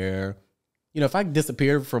to where, you know, if I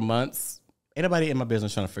disappeared for months, ain't nobody in my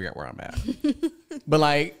business trying to figure out where I'm at. But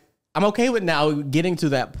like, I'm okay with now getting to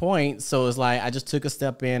that point. So it's like, I just took a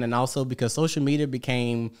step in, and also because social media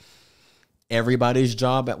became everybody's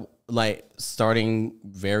job at like starting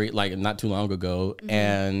very like not too long ago.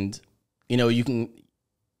 And, you know,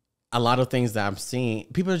 a lot of things that I'm seeing,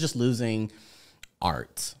 people are just losing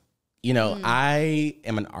art. You know, I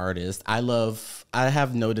am an artist. I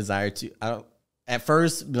have no desire to, at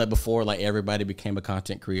first, like before like everybody became a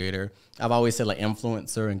content creator, I've always said like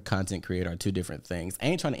influencer and content creator are two different things. I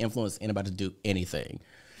ain't trying to influence anybody to do anything.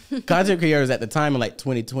 Content creators at the time in like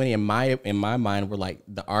 2020 in my mind were like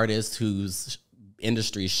the artists whose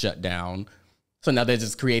industry shut down. So now they're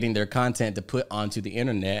just creating their content to put onto the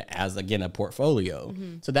internet as, again, a portfolio.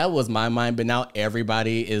 So that was my mind. But now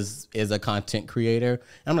everybody is a content creator.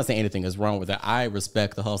 I'm not saying anything is wrong with that. I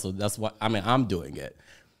respect the hustle. That's what, I mean, I'm doing it.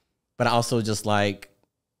 But I also just like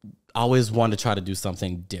always want to try to do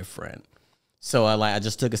something different. So I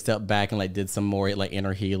just took a step back and like did some more like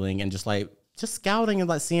inner healing and just scouting and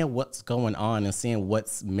like seeing what's going on and seeing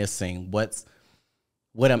what's missing,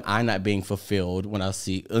 what am I not being fulfilled when I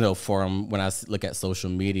see, when I look at social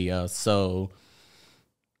media. So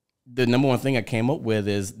the number one thing I came up with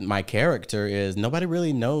is my character is nobody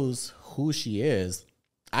really knows who she is.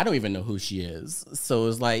 I don't even know who she is. So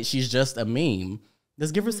it's like, she's just a meme.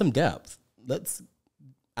 Let's give her some depth.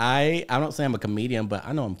 I don't say I'm a comedian, but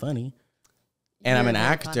I know I'm funny. And I'm an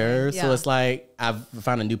actor. Yeah. So it's like, I've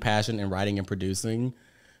found a new passion in writing and producing.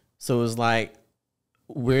 So it's like,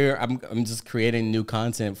 I'm just creating new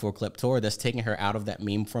content for Kleptora that's taking her out of that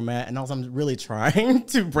meme format, and also I'm really trying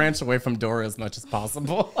to branch away from Dora as much as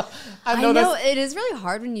possible. I know it is really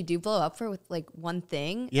hard when you do blow up with like one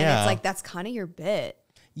thing, and it's like that's kind of your bit.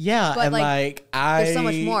 Yeah, but and like there's so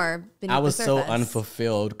much more. I was so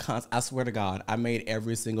unfulfilled. I swear to God, I made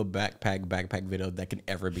every single backpack video that can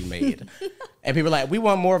ever be made, and people are like, "We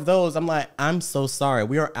want more of those." I'm like, "I'm so sorry,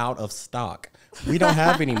 we are out of stock. We don't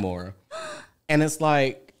have any more." And it's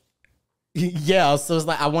like, yeah, so it's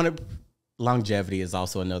like longevity is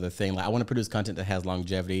also another thing. Like I want to produce content that has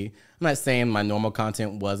longevity. I'm not saying my normal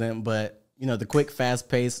content wasn't, but you know, the quick, fast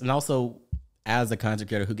pace, and also as a content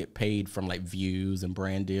creator who get paid from like views and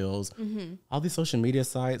brand deals, all these social media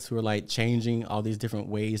sites who are like changing all these different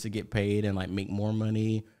ways to get paid and like make more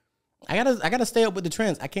money. I gotta stay up with the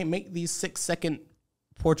trends. I can't make these 6-second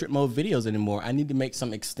portrait mode videos anymore. I need to make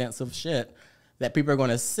some extensive shit that people are going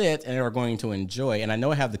to sit and are going to enjoy. And I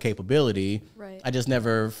know I have the capability. Right. I just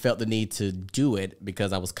never felt the need to do it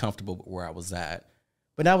because I was comfortable with where I was at.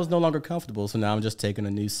 But I was no longer comfortable, so now I'm just taking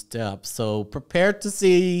a new step. So prepare to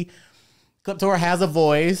see Kleptora has a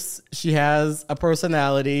voice. She has a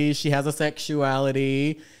personality. She has a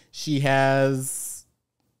sexuality. She has,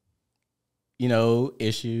 you know,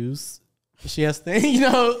 issues. She has things, you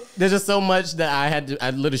know, there's just so much that I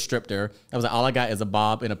literally stripped her. I was like, all I got is a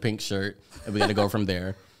bob and a pink shirt, and we got to go from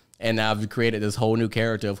there. And now I've created this whole new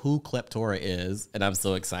character of who Kleptora is, and I'm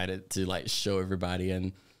so excited to like show everybody.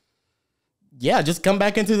 And yeah, just come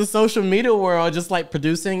back into the social media world, just like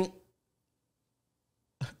producing.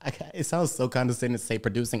 It sounds so condescending to say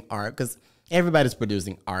producing art, because everybody's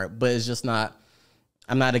producing art, but it's just not.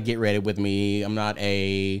 I'm not a get ready with me. I'm not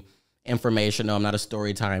a informational. I'm not a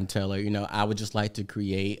story time teller. You know, I would just like to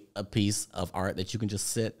create a piece of art that you can just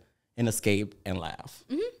sit and escape and laugh.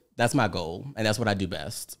 Mm-hmm. That's my goal, and that's what I do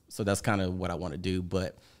best. So that's kind of what I want to do,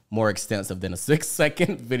 but more extensive than a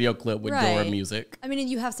 6-second video clip with Dora music. I mean,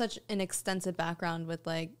 you have such an extensive background with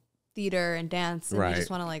like theater and dance, and you just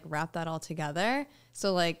want to like wrap that all together.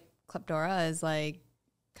 So like Kleptora is like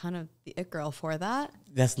kind of the it girl for that.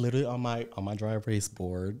 That's literally on my dry erase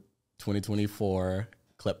board. 2024,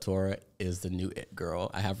 Kleptora is the new it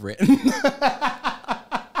girl. I have written.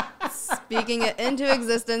 Speaking it into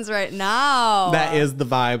existence right now. That is the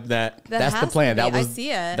vibe. That's the plan. I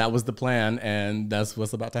see it. That was the plan, and that's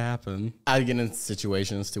what's about to happen. I get in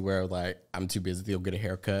situations to where like I'm too busy to go get a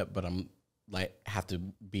haircut, but I'm like have to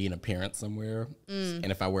be in appearance somewhere. And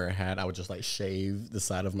if I wear a hat, I would just like shave the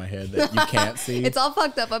side of my head that you can't see. It's all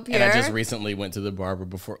fucked up here. And I just recently went to the barber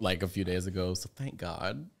before, like a few days ago. So thank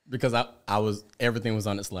God, because everything was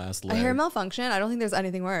on its last leg. A hair malfunction. I don't think there's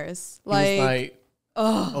anything worse. Like,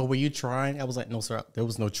 oh, were you trying? I was like, no, sir. There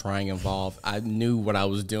was no trying involved. I knew what I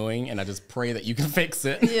was doing, and I just pray that you can fix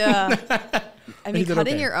it. Yeah. I mean,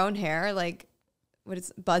 cutting your own hair, like,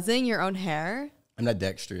 buzzing your own hair? I'm not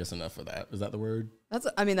dexterous enough for that. Is that the word? That's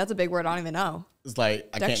a big word. I don't even know. It's like,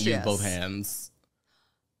 I can't use both hands.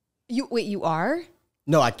 You are?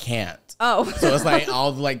 No, I can't. Oh. So it's like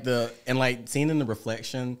all like and like seeing in the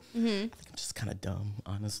reflection, I think I'm just kind of dumb,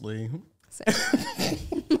 honestly. Same.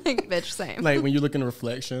 Like, bitch, same. Like when you look in the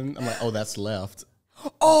reflection, I'm like, oh, that's left.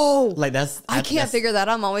 Oh. Like that's. I can't figure that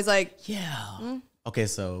out. I'm always like. Yeah. Okay,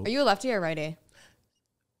 so. Are you a lefty or righty?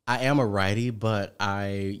 I am a righty, but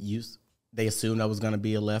they assumed I was going to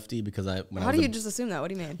be a lefty because How do you just assume that? What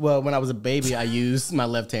do you mean? Well, when I was a baby, I used my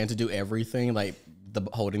left hand to do everything, like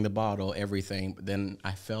holding the bottle, everything. But then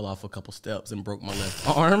I fell off a couple steps and broke my left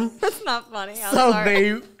arm. That's not funny. I'm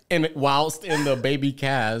sorry. Whilst in the baby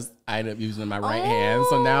cast, I ended up using my right hand.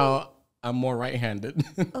 So now I'm more right-handed.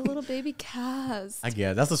 A little baby cast. I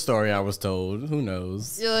guess that's a story I was told. Who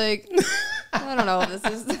knows? You're like, I don't know if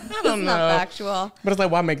this is. I don't know. Not factual. But it's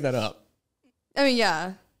like, why make that up? I mean,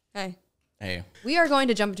 yeah. Hey. We are going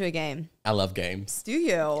to jump into a game. I love games. Do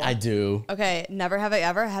you? I do. Okay. Never Have I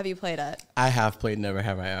Ever. Have you played it? I have played Never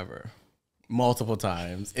Have I Ever. Multiple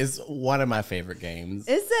times. It's one of my favorite games.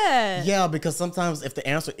 Is it? Yeah, because sometimes if the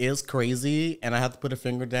answer is crazy and I have to put a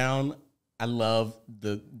finger down, I love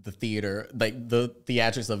the theater, like the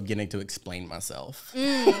theatrics of getting to explain myself.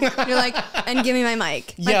 You're like, and give me my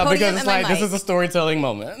mic. Yeah, because it's like, this is a storytelling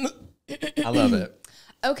moment. I love it.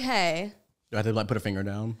 Okay. Do I have to like put a finger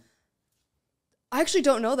down? I actually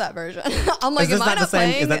don't know that version. I'm like, am I not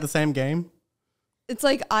playing? Is that the same game? It's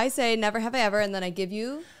like I say never have I ever, and then I give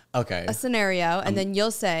you a scenario, and then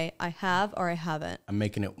you'll say I have or I haven't. I'm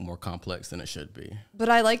making it more complex than it should be. But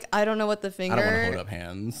I don't know what the finger. I don't want to hold up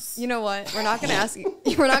hands. You know what? We're not going to ask you.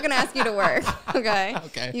 We're not going to ask you to work. Okay.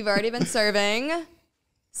 Okay. You've already been serving.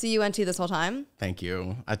 CUNT this whole time. Thank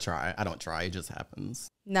you. I try. I don't try. It just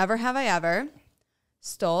happens. Never have I ever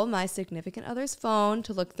stole my significant other's phone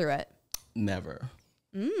to look through it. Never.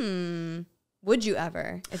 Would you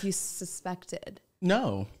ever, if you suspected?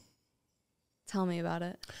 No. Tell me about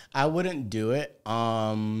it. I wouldn't do it.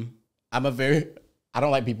 I don't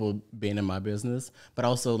like people being in my business, but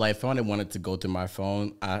also like if I wanted to go through my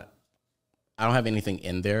phone, I don't have anything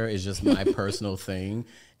in there. It's just my personal thing.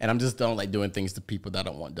 And I'm just don't like doing things to people that I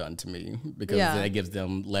don't want done to me because that gives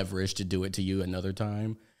them leverage to do it to you another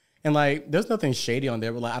time. And like, there's nothing shady on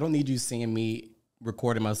there, but like, I don't need you seeing me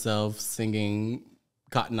recording myself singing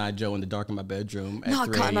Cotton Eye Joe in the dark in my bedroom.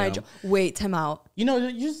 Not Cotton Eye Joe. Wait, time out. You know,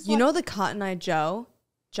 you know the Cotton Eye Joe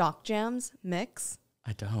Jock Jams mix?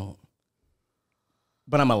 I don't.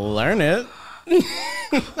 But I'm going to learn it.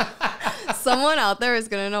 Someone out there is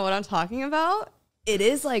going to know what I'm talking about. It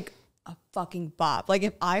is like a fucking bop. Like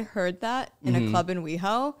if I heard that in a club in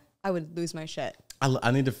WeHo, I would lose my shit.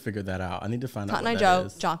 I need to figure that out. I need to find out what that Joe,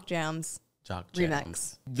 is. Jock Jams. Jock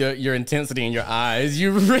Remix. Your intensity in your eyes.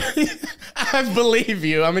 You really, I believe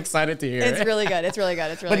you. I'm excited to hear it. It's really good. It's really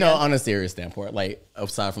good. It's really good. But no, on a serious standpoint, like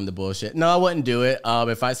aside from the bullshit, no, I wouldn't do it.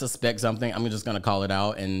 If I suspect something, I'm just going to call it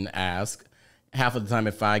out and ask. Half of the time,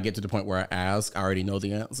 if I get to the point where I ask, I already know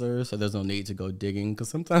the answer. So there's no need to go digging because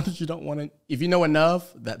sometimes you don't want to. If you know enough,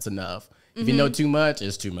 that's enough. If you know too much,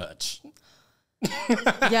 it's too much.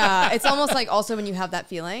 Yeah, it's almost like also when you have that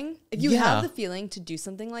feeling, if you have the feeling to do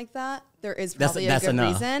something like that, there is probably a good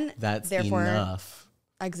reason. That's therefore enough.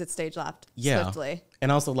 Exit stage left swiftly.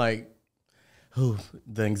 And also like,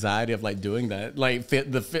 the anxiety of like doing that, like the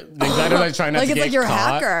anxiety of like trying not like to it's get like you're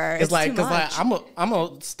caught. A hacker. It's like because like I'm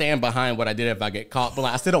gonna stand behind what I did if I get caught, but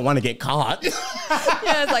like, I still don't want to get caught.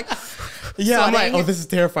 Yeah, it's like. Yeah, I'm like, oh, this is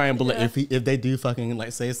terrifying. But like, if they do fucking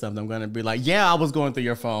like say something, I'm gonna be like, yeah, I was going through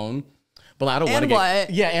your phone. But like, I don't want to get.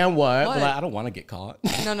 Yeah, and what? But like, I don't want to get caught.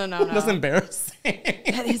 No. That's embarrassing.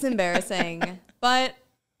 That is embarrassing. But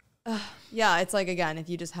yeah, it's like again, if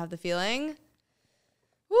you just have the feeling,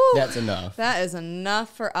 woo, that's enough. That is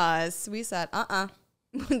enough for us. We said,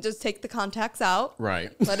 just take the contacts out. Right.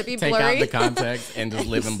 Let it be blurry. Take out the context and just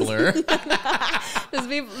live in blur.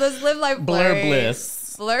 Let's live like blur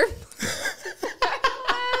bliss. Blur.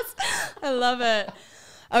 I love it.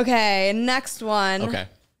 Okay, next one. Okay.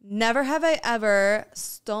 Never have I ever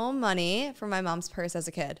stole money from my mom's purse as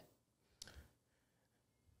a kid.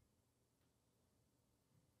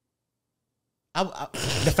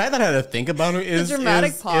 The fact that I had to think about it is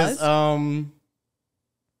dramatic pause.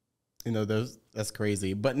 That's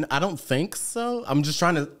crazy. But I don't think so. I'm just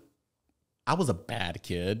trying to. I was a bad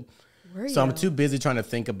kid. Were you? So I'm too busy trying to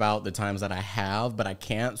think about the times that I have, but I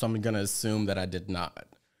can't. So I'm gonna assume that I did not.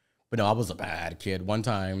 But no, I was a bad kid. One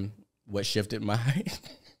time, what shifted my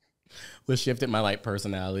like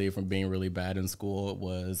personality from being really bad in school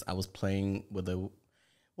was I was playing with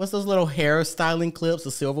what's those little hair styling clips,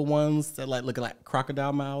 the silver ones that like look like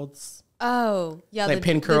crocodile mouths. Oh, yeah, like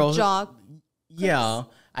pin curls. Yeah,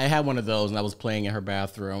 I had one of those, and I was playing in her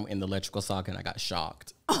bathroom in the electrical socket, and I got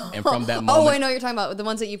shocked. And from that moment, I know what you're talking about, the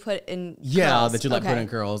ones that you put in. Yeah, curls. that you like put in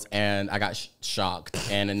curls, and I got shocked,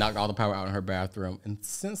 and it knocked all the power out in her bathroom. And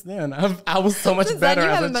since then, I was so much better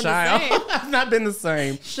as a child. I've not been the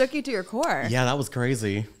same. Shook you to your core. Yeah, that was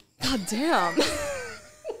crazy. God damn.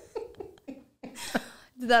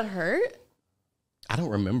 Did that hurt? I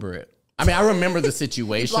don't remember it. I mean, I remember the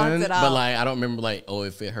situation, but like I don't remember like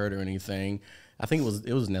if it hurt or anything. I think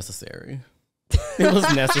it was necessary. It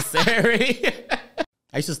was necessary.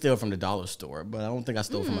 I used to steal from the dollar store, but I don't think I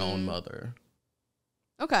stole from my own mother.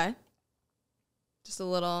 Okay. Just a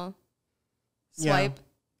little swipe.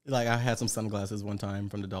 Yeah. Like I had some sunglasses one time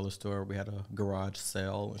from the dollar store. We had a garage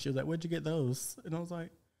sale, and she was like, "Where'd you get those?" And I was like,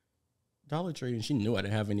 "Dollar Tree." And she knew I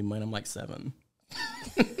didn't have any money. I'm like 7.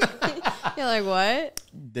 You're like, what?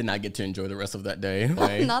 Did not get to enjoy the rest of that day.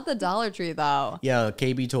 Not the Dollar Tree though. Yeah,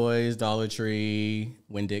 KB Toys, Dollar Tree,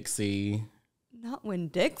 Winn-Dixie. Not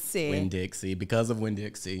Winn-Dixie. Winn-Dixie, because of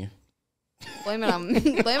Winn-Dixie. Blame it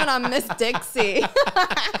on Miss Dixie.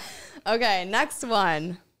 Okay, next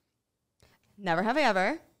one. Never have I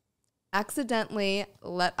ever accidentally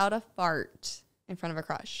let out a fart in front of a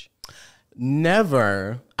crush.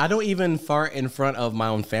 Never. I don't even fart in front of my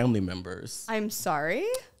own family members. I'm sorry?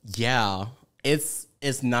 Yeah. It's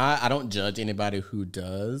not, I don't judge anybody who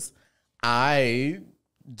does. I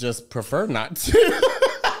just prefer not to.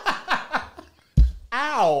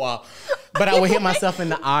 Ow. But I would hit myself in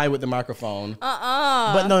the eye with the microphone.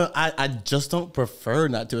 But no, I just don't prefer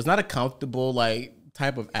not to. It's not a comfortable like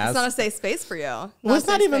type of ass. It's not a safe space for you. Well, it's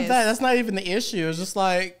not even that. That's not even the issue. It's just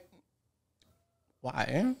like,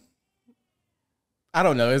 why? I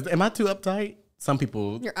don't know. Am I too uptight? Some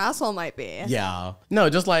people. Your asshole might be. Yeah. No,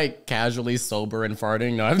 just like casually sober and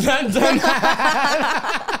farting. No, I've not done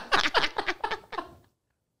that.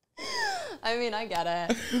 I mean, I get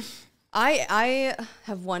it. I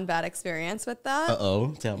have one bad experience with that.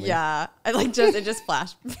 Uh-oh. Tell me. Yeah. It just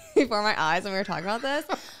flashed before my eyes when we were talking about this.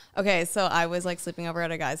 Okay, so I was like sleeping over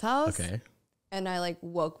at a guy's house. Okay. And I like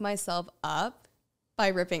woke myself up by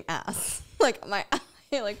ripping ass. Like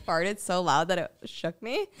I like farted so loud that it shook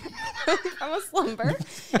me from a slumber.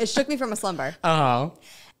 It shook me from a slumber. Uh-huh.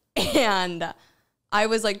 And I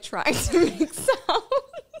was like trying to make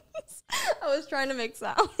sounds. I was trying to make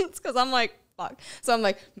sounds because I'm like, fuck. So I'm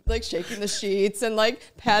like shaking the sheets and like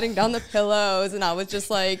patting down the pillows. And I was just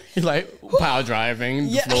like. You're like power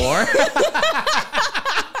driving the floor.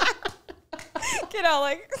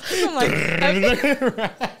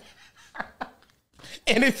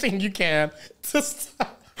 anything you can to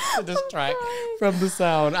distract from the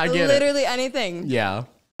sound. I get literally anything. Yeah.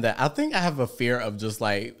 I think I have a fear of just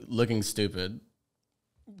like looking stupid.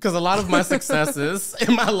 Because a lot of my successes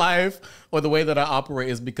in my life or the way that I operate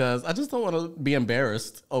is because I just don't want to be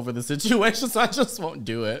embarrassed over the situation. So I just won't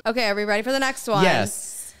do it. Okay, are we ready for the next one?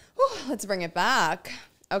 Yes. Whew, let's bring it back.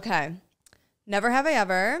 Okay. Never have I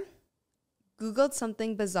ever Googled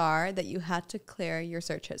something bizarre that you had to clear your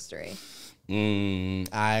search history.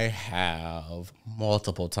 I have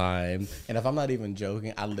multiple times. And if I'm not even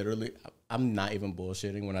joking, I'm not even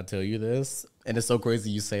bullshitting when I tell you this. And it's so crazy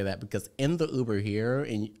you say that because in the Uber here,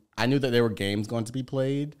 and I knew that there were games going to be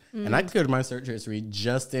played. And I cleared my search history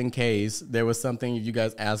just in case there was something, you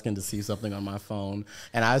guys asking to see something on my phone.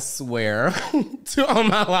 And I swear on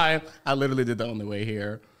my life, I literally did that on the way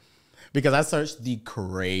here. Because I searched the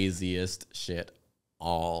craziest shit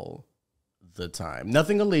all the time.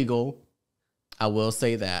 Nothing illegal. I will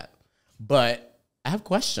say that, but I have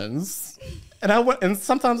questions, and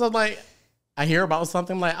sometimes I'm like, I hear about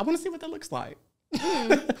something like, I want to see what that looks like.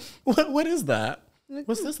 What is that?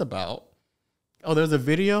 What's this about? Oh, there's a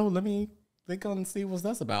video. Let me click on and see what's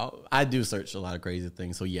that's about. I do search a lot of crazy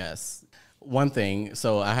things. So yes, one thing.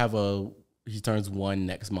 So I have he turns 1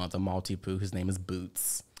 next month, a Maltipoo. His name is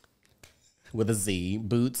Boots with a Z.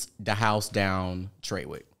 Boots, the house down,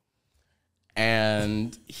 Trawick.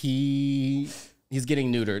 And he's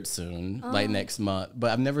getting neutered soon, like next month.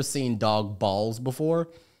 But I've never seen dog balls before.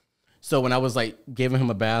 So when I was like giving him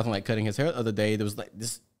a bath and like cutting his hair the other day, there was like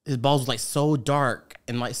his balls was like so dark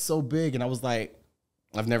and like so big. And I was like,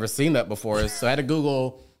 I've never seen that before. So I had to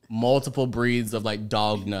Google multiple breeds of like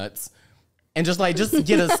dog nuts and just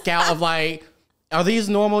get a scout of like, are these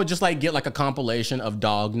normal? Just like get like a compilation of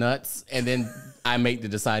dog nuts, and then I make the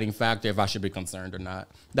deciding factor if I should be concerned or not.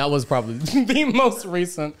 That was probably the most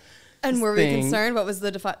recent. And were we concerned? What was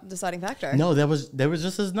the deciding factor? No, they was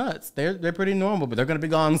just his nuts. They're pretty normal, but they're gonna be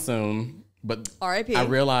gone soon. But R.I.P. I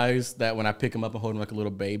realized that when I pick him up and hold him like a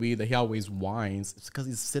little baby, that he always whines. It's because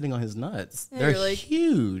he's sitting on his nuts. Yeah, they're like,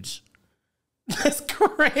 huge. That's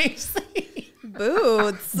crazy.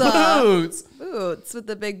 Boots. Boots with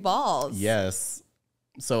the big balls. Yes.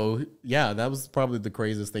 So, yeah, that was probably the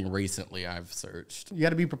craziest thing recently I've searched. You got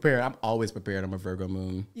to be prepared. I'm always prepared. I'm a Virgo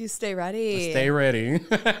moon. You stay ready. Stay ready.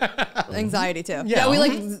 Anxiety, too. Yeah,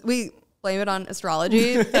 we blame it on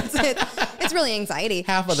astrology. It's really anxiety.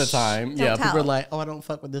 Half of the time. Yeah, people are like, oh, I don't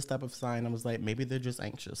fuck with this type of sign. I was like, maybe they're just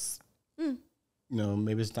anxious. You know,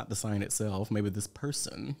 maybe it's not the sign itself. Maybe this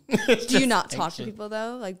person. Do you not talk to people,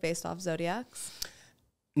 though, like based off zodiacs?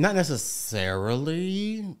 Not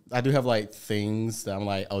necessarily. I do have like things that I'm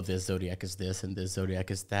like, oh, this zodiac is this and this zodiac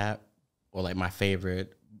is that, or like my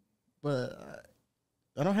favorite. But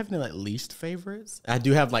I don't have any like least favorites. I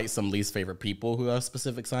do have like some least favorite people who are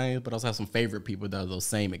specific signs, but I also have some favorite people that are those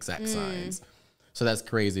same exact signs. So that's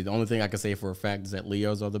crazy. The only thing I can say for a fact is that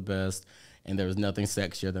Leos are the best, and there is nothing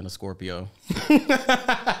sexier than a Scorpio.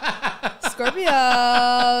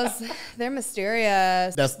 Scorpios, they're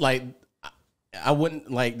mysterious. That's like, I wouldn't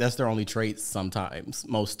like, that's their only traits sometimes,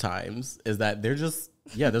 most times, is that they're just,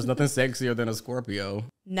 there's nothing sexier than a Scorpio.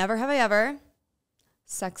 Never have I ever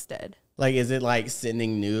sexted. Like, is it like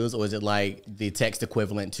sending news, or is it like the text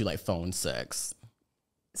equivalent to like phone sex?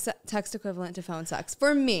 Text equivalent to phone sex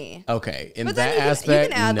for me. Okay, in that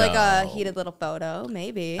aspect, you can add like a heated little photo,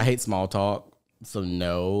 maybe. I hate small talk. So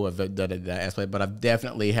no, of that aspect, but I've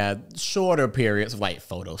definitely had shorter periods of like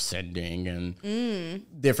photo sending and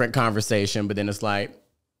different conversation. But then it's like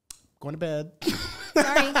going to bed.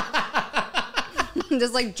 Sorry,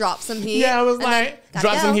 just like drop some heat. Yeah, I was like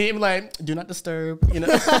drop some heat. I'm like, do not disturb. You know,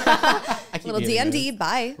 little DMD.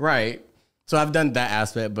 Bye. Right. So I've done that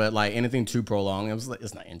aspect, but like anything too prolonged, it was like,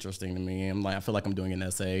 it's not interesting to me. I'm like, I feel like I'm doing an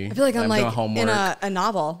essay. I feel like I'm like doing homework. In a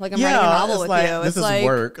novel. Like I'm writing a novel with like, you. This is like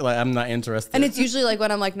work. Like I'm not interested. And it's usually like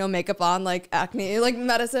when I'm like no makeup on, like acne, like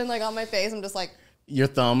medicine, like on my face. I'm just like your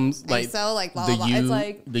thumbs, like so like blah, blah, blah. It's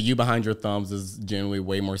like the you behind your thumbs is generally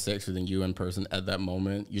way more sexy than you in person at that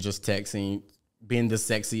moment. You're just texting, being this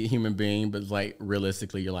sexy human being, but like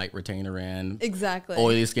realistically, you're like retainer in. Exactly.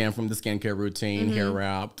 Oily skin from the skincare routine, hair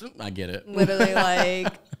wrapped. I get it. Literally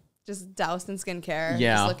like just doused in skincare.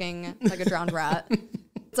 Yeah. Just looking like a drowned rat.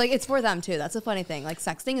 It's like, it's for them too. That's a funny thing. Like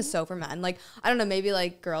sexting is so for men. Like, I don't know, maybe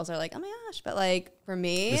like girls are like, oh my gosh, but like for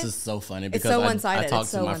me. This is so funny because it's so one-sided. I talk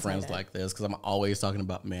to my friends like this because I'm always talking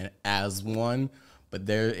about men as one, but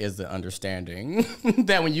there is the understanding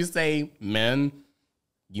that when you say men,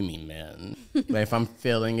 you mean men. Like if I'm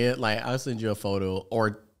feeling it, like I'll send you a photo,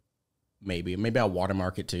 or maybe I'll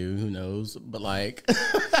watermark it too. Who knows? But like,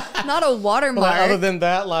 not a watermark. Like, other than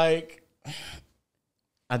that, like,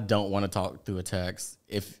 I don't want to talk through a text.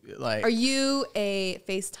 If like, are you a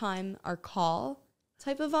FaceTime or call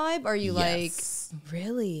type of vibe? Are you yes. like,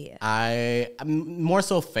 really? I'm more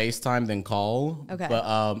so FaceTime than call. Okay.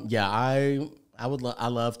 But yeah, I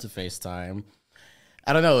love to FaceTime.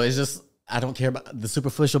 I don't know. It's just, I don't care about the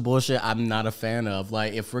superficial bullshit. I'm not a fan of.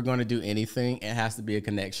 Like, if we're going to do anything, it has to be a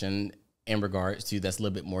connection in regards to that's a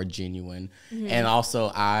little bit more genuine. And also,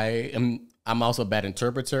 I'm also a bad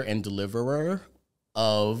interpreter and deliverer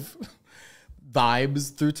of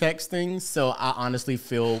vibes through texting. So I honestly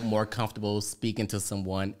feel more comfortable speaking to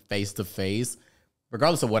someone face to face,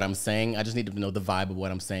 regardless of what I'm saying. I just need to know the vibe of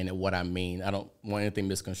what I'm saying and what I mean. I don't want anything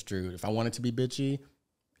misconstrued. If I want it to be bitchy,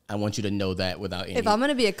 I want you to know that without any... If I'm going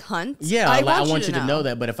to be a cunt, yeah, I want you to know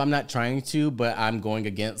that. But if I'm not trying to, but I'm going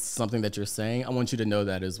against something that you're saying, I want you to know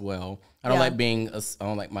that as well. I don't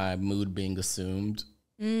like my mood being assumed.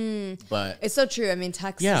 But it's so true. I mean,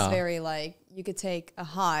 text is very like, you could take a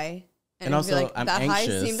hi and also be like, I'm that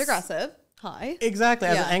anxious. hi seemed aggressive. Hi. Exactly.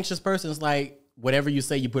 As an anxious person, it's like, whatever you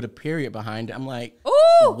say, you put a period behind it. I'm like,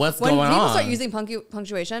 ooh, what's going on? When people start using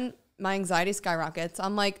punctuation, my anxiety skyrockets.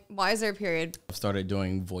 I'm like, why is there a period? I've started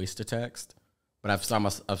doing voice to text, but I've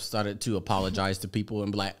started to apologize to people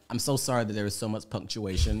and be like, I'm so sorry that there is so much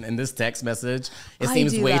punctuation in this text message. It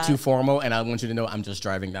seems way too formal, and I want you to know I'm just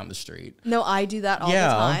driving down the street. No, I do that all the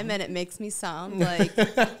time, and it makes me sound like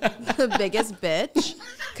the biggest bitch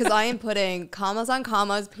because I am putting commas on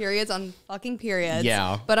commas, periods on fucking periods.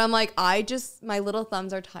 Yeah. But I'm like, my little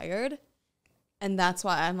thumbs are tired. And that's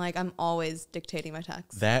why I'm like, I'm always dictating my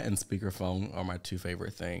text. That and speakerphone are my two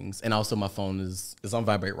favorite things. And also my phone is on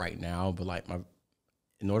vibrate right now, but like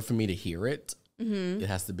in order for me to hear it, it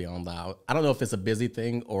has to be on loud. I don't know if it's a busy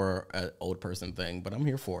thing or an old person thing, but I'm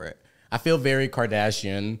here for it. I feel very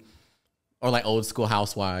Kardashian or like old school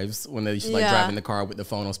housewives when they used to like drive in the car with the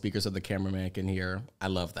phone on speaker so the cameraman can hear. I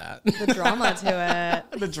love that. The drama to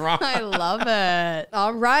it. The drama. I love it.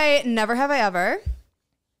 All right. Never have I ever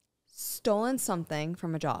stolen something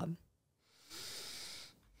from a job.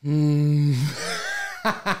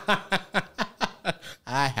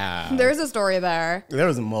 I have. There's a story there. There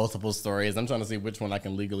was multiple stories. I'm trying to see which one I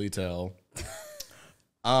can legally tell.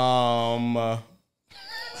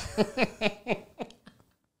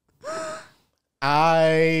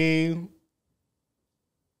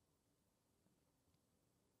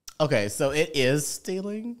 Okay, so it is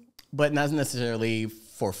stealing, but not necessarily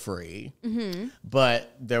for free.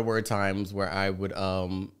 But there were times where I would,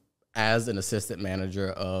 as an assistant manager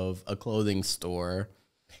of a clothing store,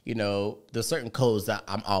 you know, there's certain codes that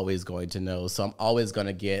I'm always going to know. So I'm always going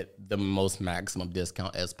to get the most maximum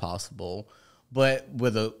discount as possible. But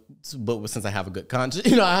since I have a good conscience,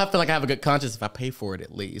 you know, I feel like I have a good conscience if I pay for it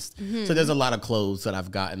at least. So there's a lot of clothes that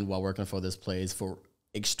I've gotten while working for this place for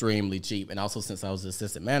extremely cheap. And also since I was the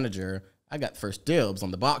assistant manager, I got first dibs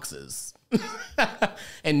on the boxes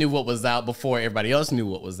and knew what was out before everybody else knew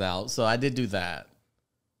what was out. So I did do that.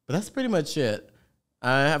 But that's pretty much it.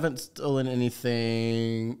 I haven't stolen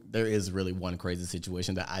anything. There is really one crazy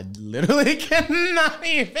situation that I literally cannot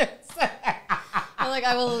even say. Like,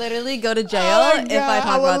 I will literally go to jail if I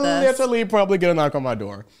talk about this. I will literally probably get a knock on my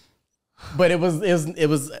door. But it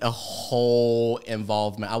was a whole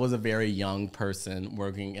involvement. I was a very young person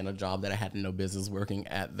working in a job that I had no business working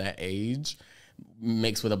at that age,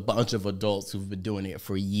 mixed with a bunch of adults who've been doing it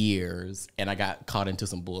for years. And I got caught into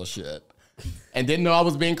some bullshit and didn't know I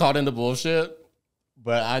was being caught into bullshit.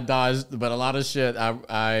 But I dodged, but a lot of shit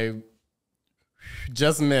I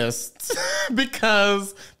just missed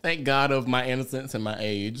because thank God of my innocence and my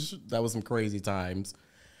age. That was some crazy times.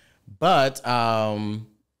 But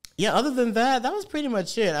yeah, other than that, that was pretty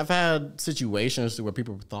much it. I've had situations where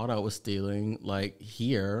people thought I was stealing. Like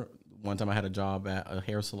here, one time I had a job at a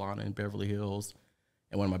hair salon in Beverly Hills,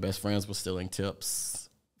 and one of my best friends was stealing tips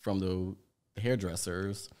from the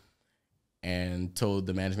hairdressers. And told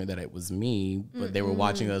the management that it was me, but they were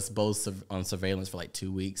watching us both on surveillance for like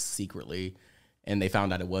 2 weeks secretly, and they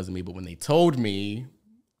found out it wasn't me. But when they told me,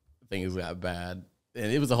 things got bad,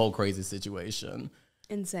 and it was a whole crazy situation.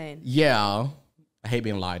 Insane. Yeah, I hate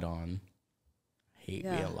being lied on.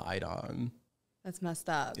 Being lied on. That's messed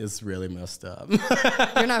up. It's really messed up.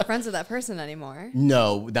 You're not friends with that person anymore.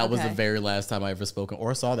 No, that was the very last time I ever spoken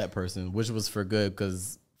or saw that person, which was for good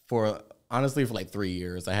because honestly, for like 3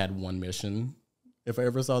 years, I had one mission. If I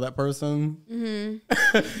ever saw that person.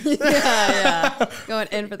 Yeah. Going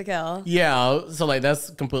in for the kill. Yeah. So like that's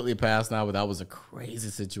completely past now, but that was a crazy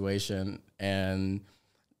situation. And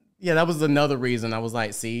yeah, that was another reason I was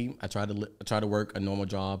like, see, I try to work a normal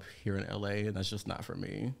job here in LA, and that's just not for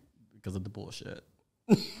me because of the bullshit.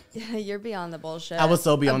 Yeah, you're beyond the bullshit. I was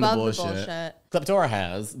so beyond the bullshit. Kleptora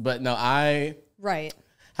has, but no, Right.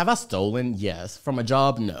 Have I stolen? Yes. From a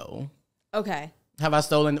job? No. Okay. Have I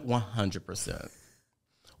stolen? 100%.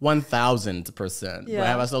 1,000%. Yeah. But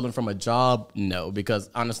have I stolen from a job? No, because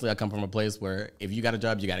honestly, I come from a place where if you got a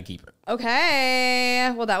job, you got to keep it.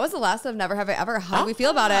 Okay. Well, that was the last of Never Have I Ever. How do we feel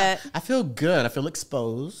about it? I feel good. I feel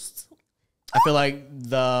exposed. I feel like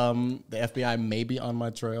the FBI may be on my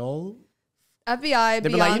trail. FBI, They'd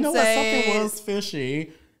be Beyonce. like, you know what? Something was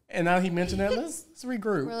fishy. And now he mentioned it. Let's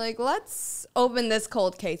regroup. We're like, let's open this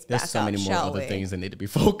cold case back up, There's so many more other we? things that need to be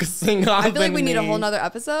focusing on. I feel like we need a whole nother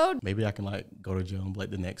episode. Maybe I can like go to jail and be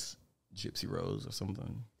like the next Gypsy Rose or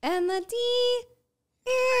something. And the D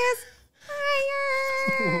is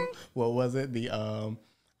higher. What was it? I'm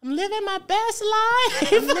living my best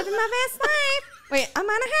life. I'm living my best life. Wait, I'm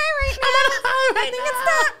on a high right now. Nothing can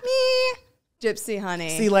stop me. Gypsy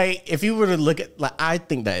honey. See, like, if you were to look at, like, I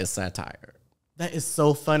think that is satire. That is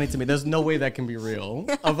so funny to me. There's no way that can be real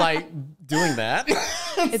of like doing that.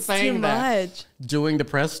 It's too much. Doing the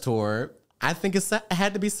press tour, I think it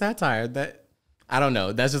had to be satire. That I don't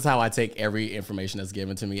know. That's just how I take every information that's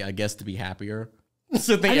given to me. I guess to be happier.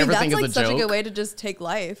 So think everything that's is like a such joke. a good way to just take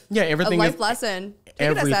life. Yeah, everything a life lesson. Take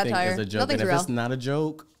everything it as satire. is a joke. Nothing's and if real. it's not a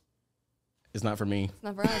joke, it's not for me. It's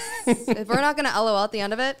not for us. If we're not gonna LOL at the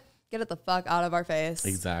end of it, get it the fuck out of our face.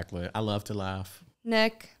 Exactly. I love to laugh.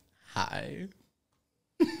 Nick. Hi.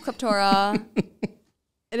 Kleptora.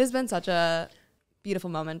 It has been such a beautiful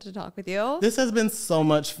moment to talk with you. This has been so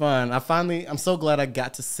much fun. I'm so glad I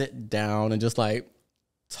got to sit down and just like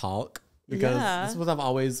talk because this is what I've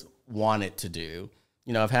always wanted to do.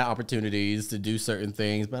 You know, I've had opportunities to do certain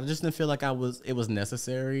things, but I just didn't feel like it was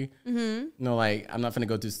necessary. Mm-hmm. You know, like I'm not going to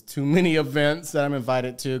go to too many events that I'm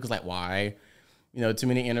invited to because like, why? You know, too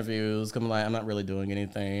many interviews. Cause I'm not really doing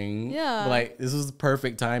anything. Yeah. But like, this was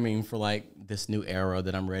perfect timing for like this new era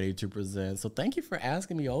that I'm ready to present. So thank you for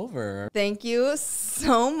asking me over. Thank you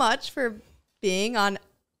so much for being on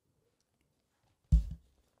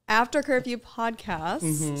After Curfew podcast.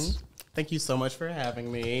 Mm-hmm. Thank you so much for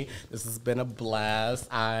having me. This has been a blast.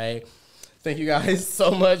 I thank you guys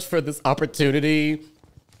so much for this opportunity.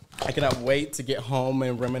 I cannot wait to get home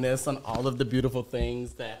and reminisce on all of the beautiful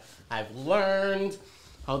things that I've learned,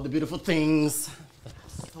 all the beautiful things that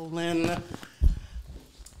I've stolen.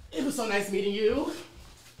 It was so nice meeting you.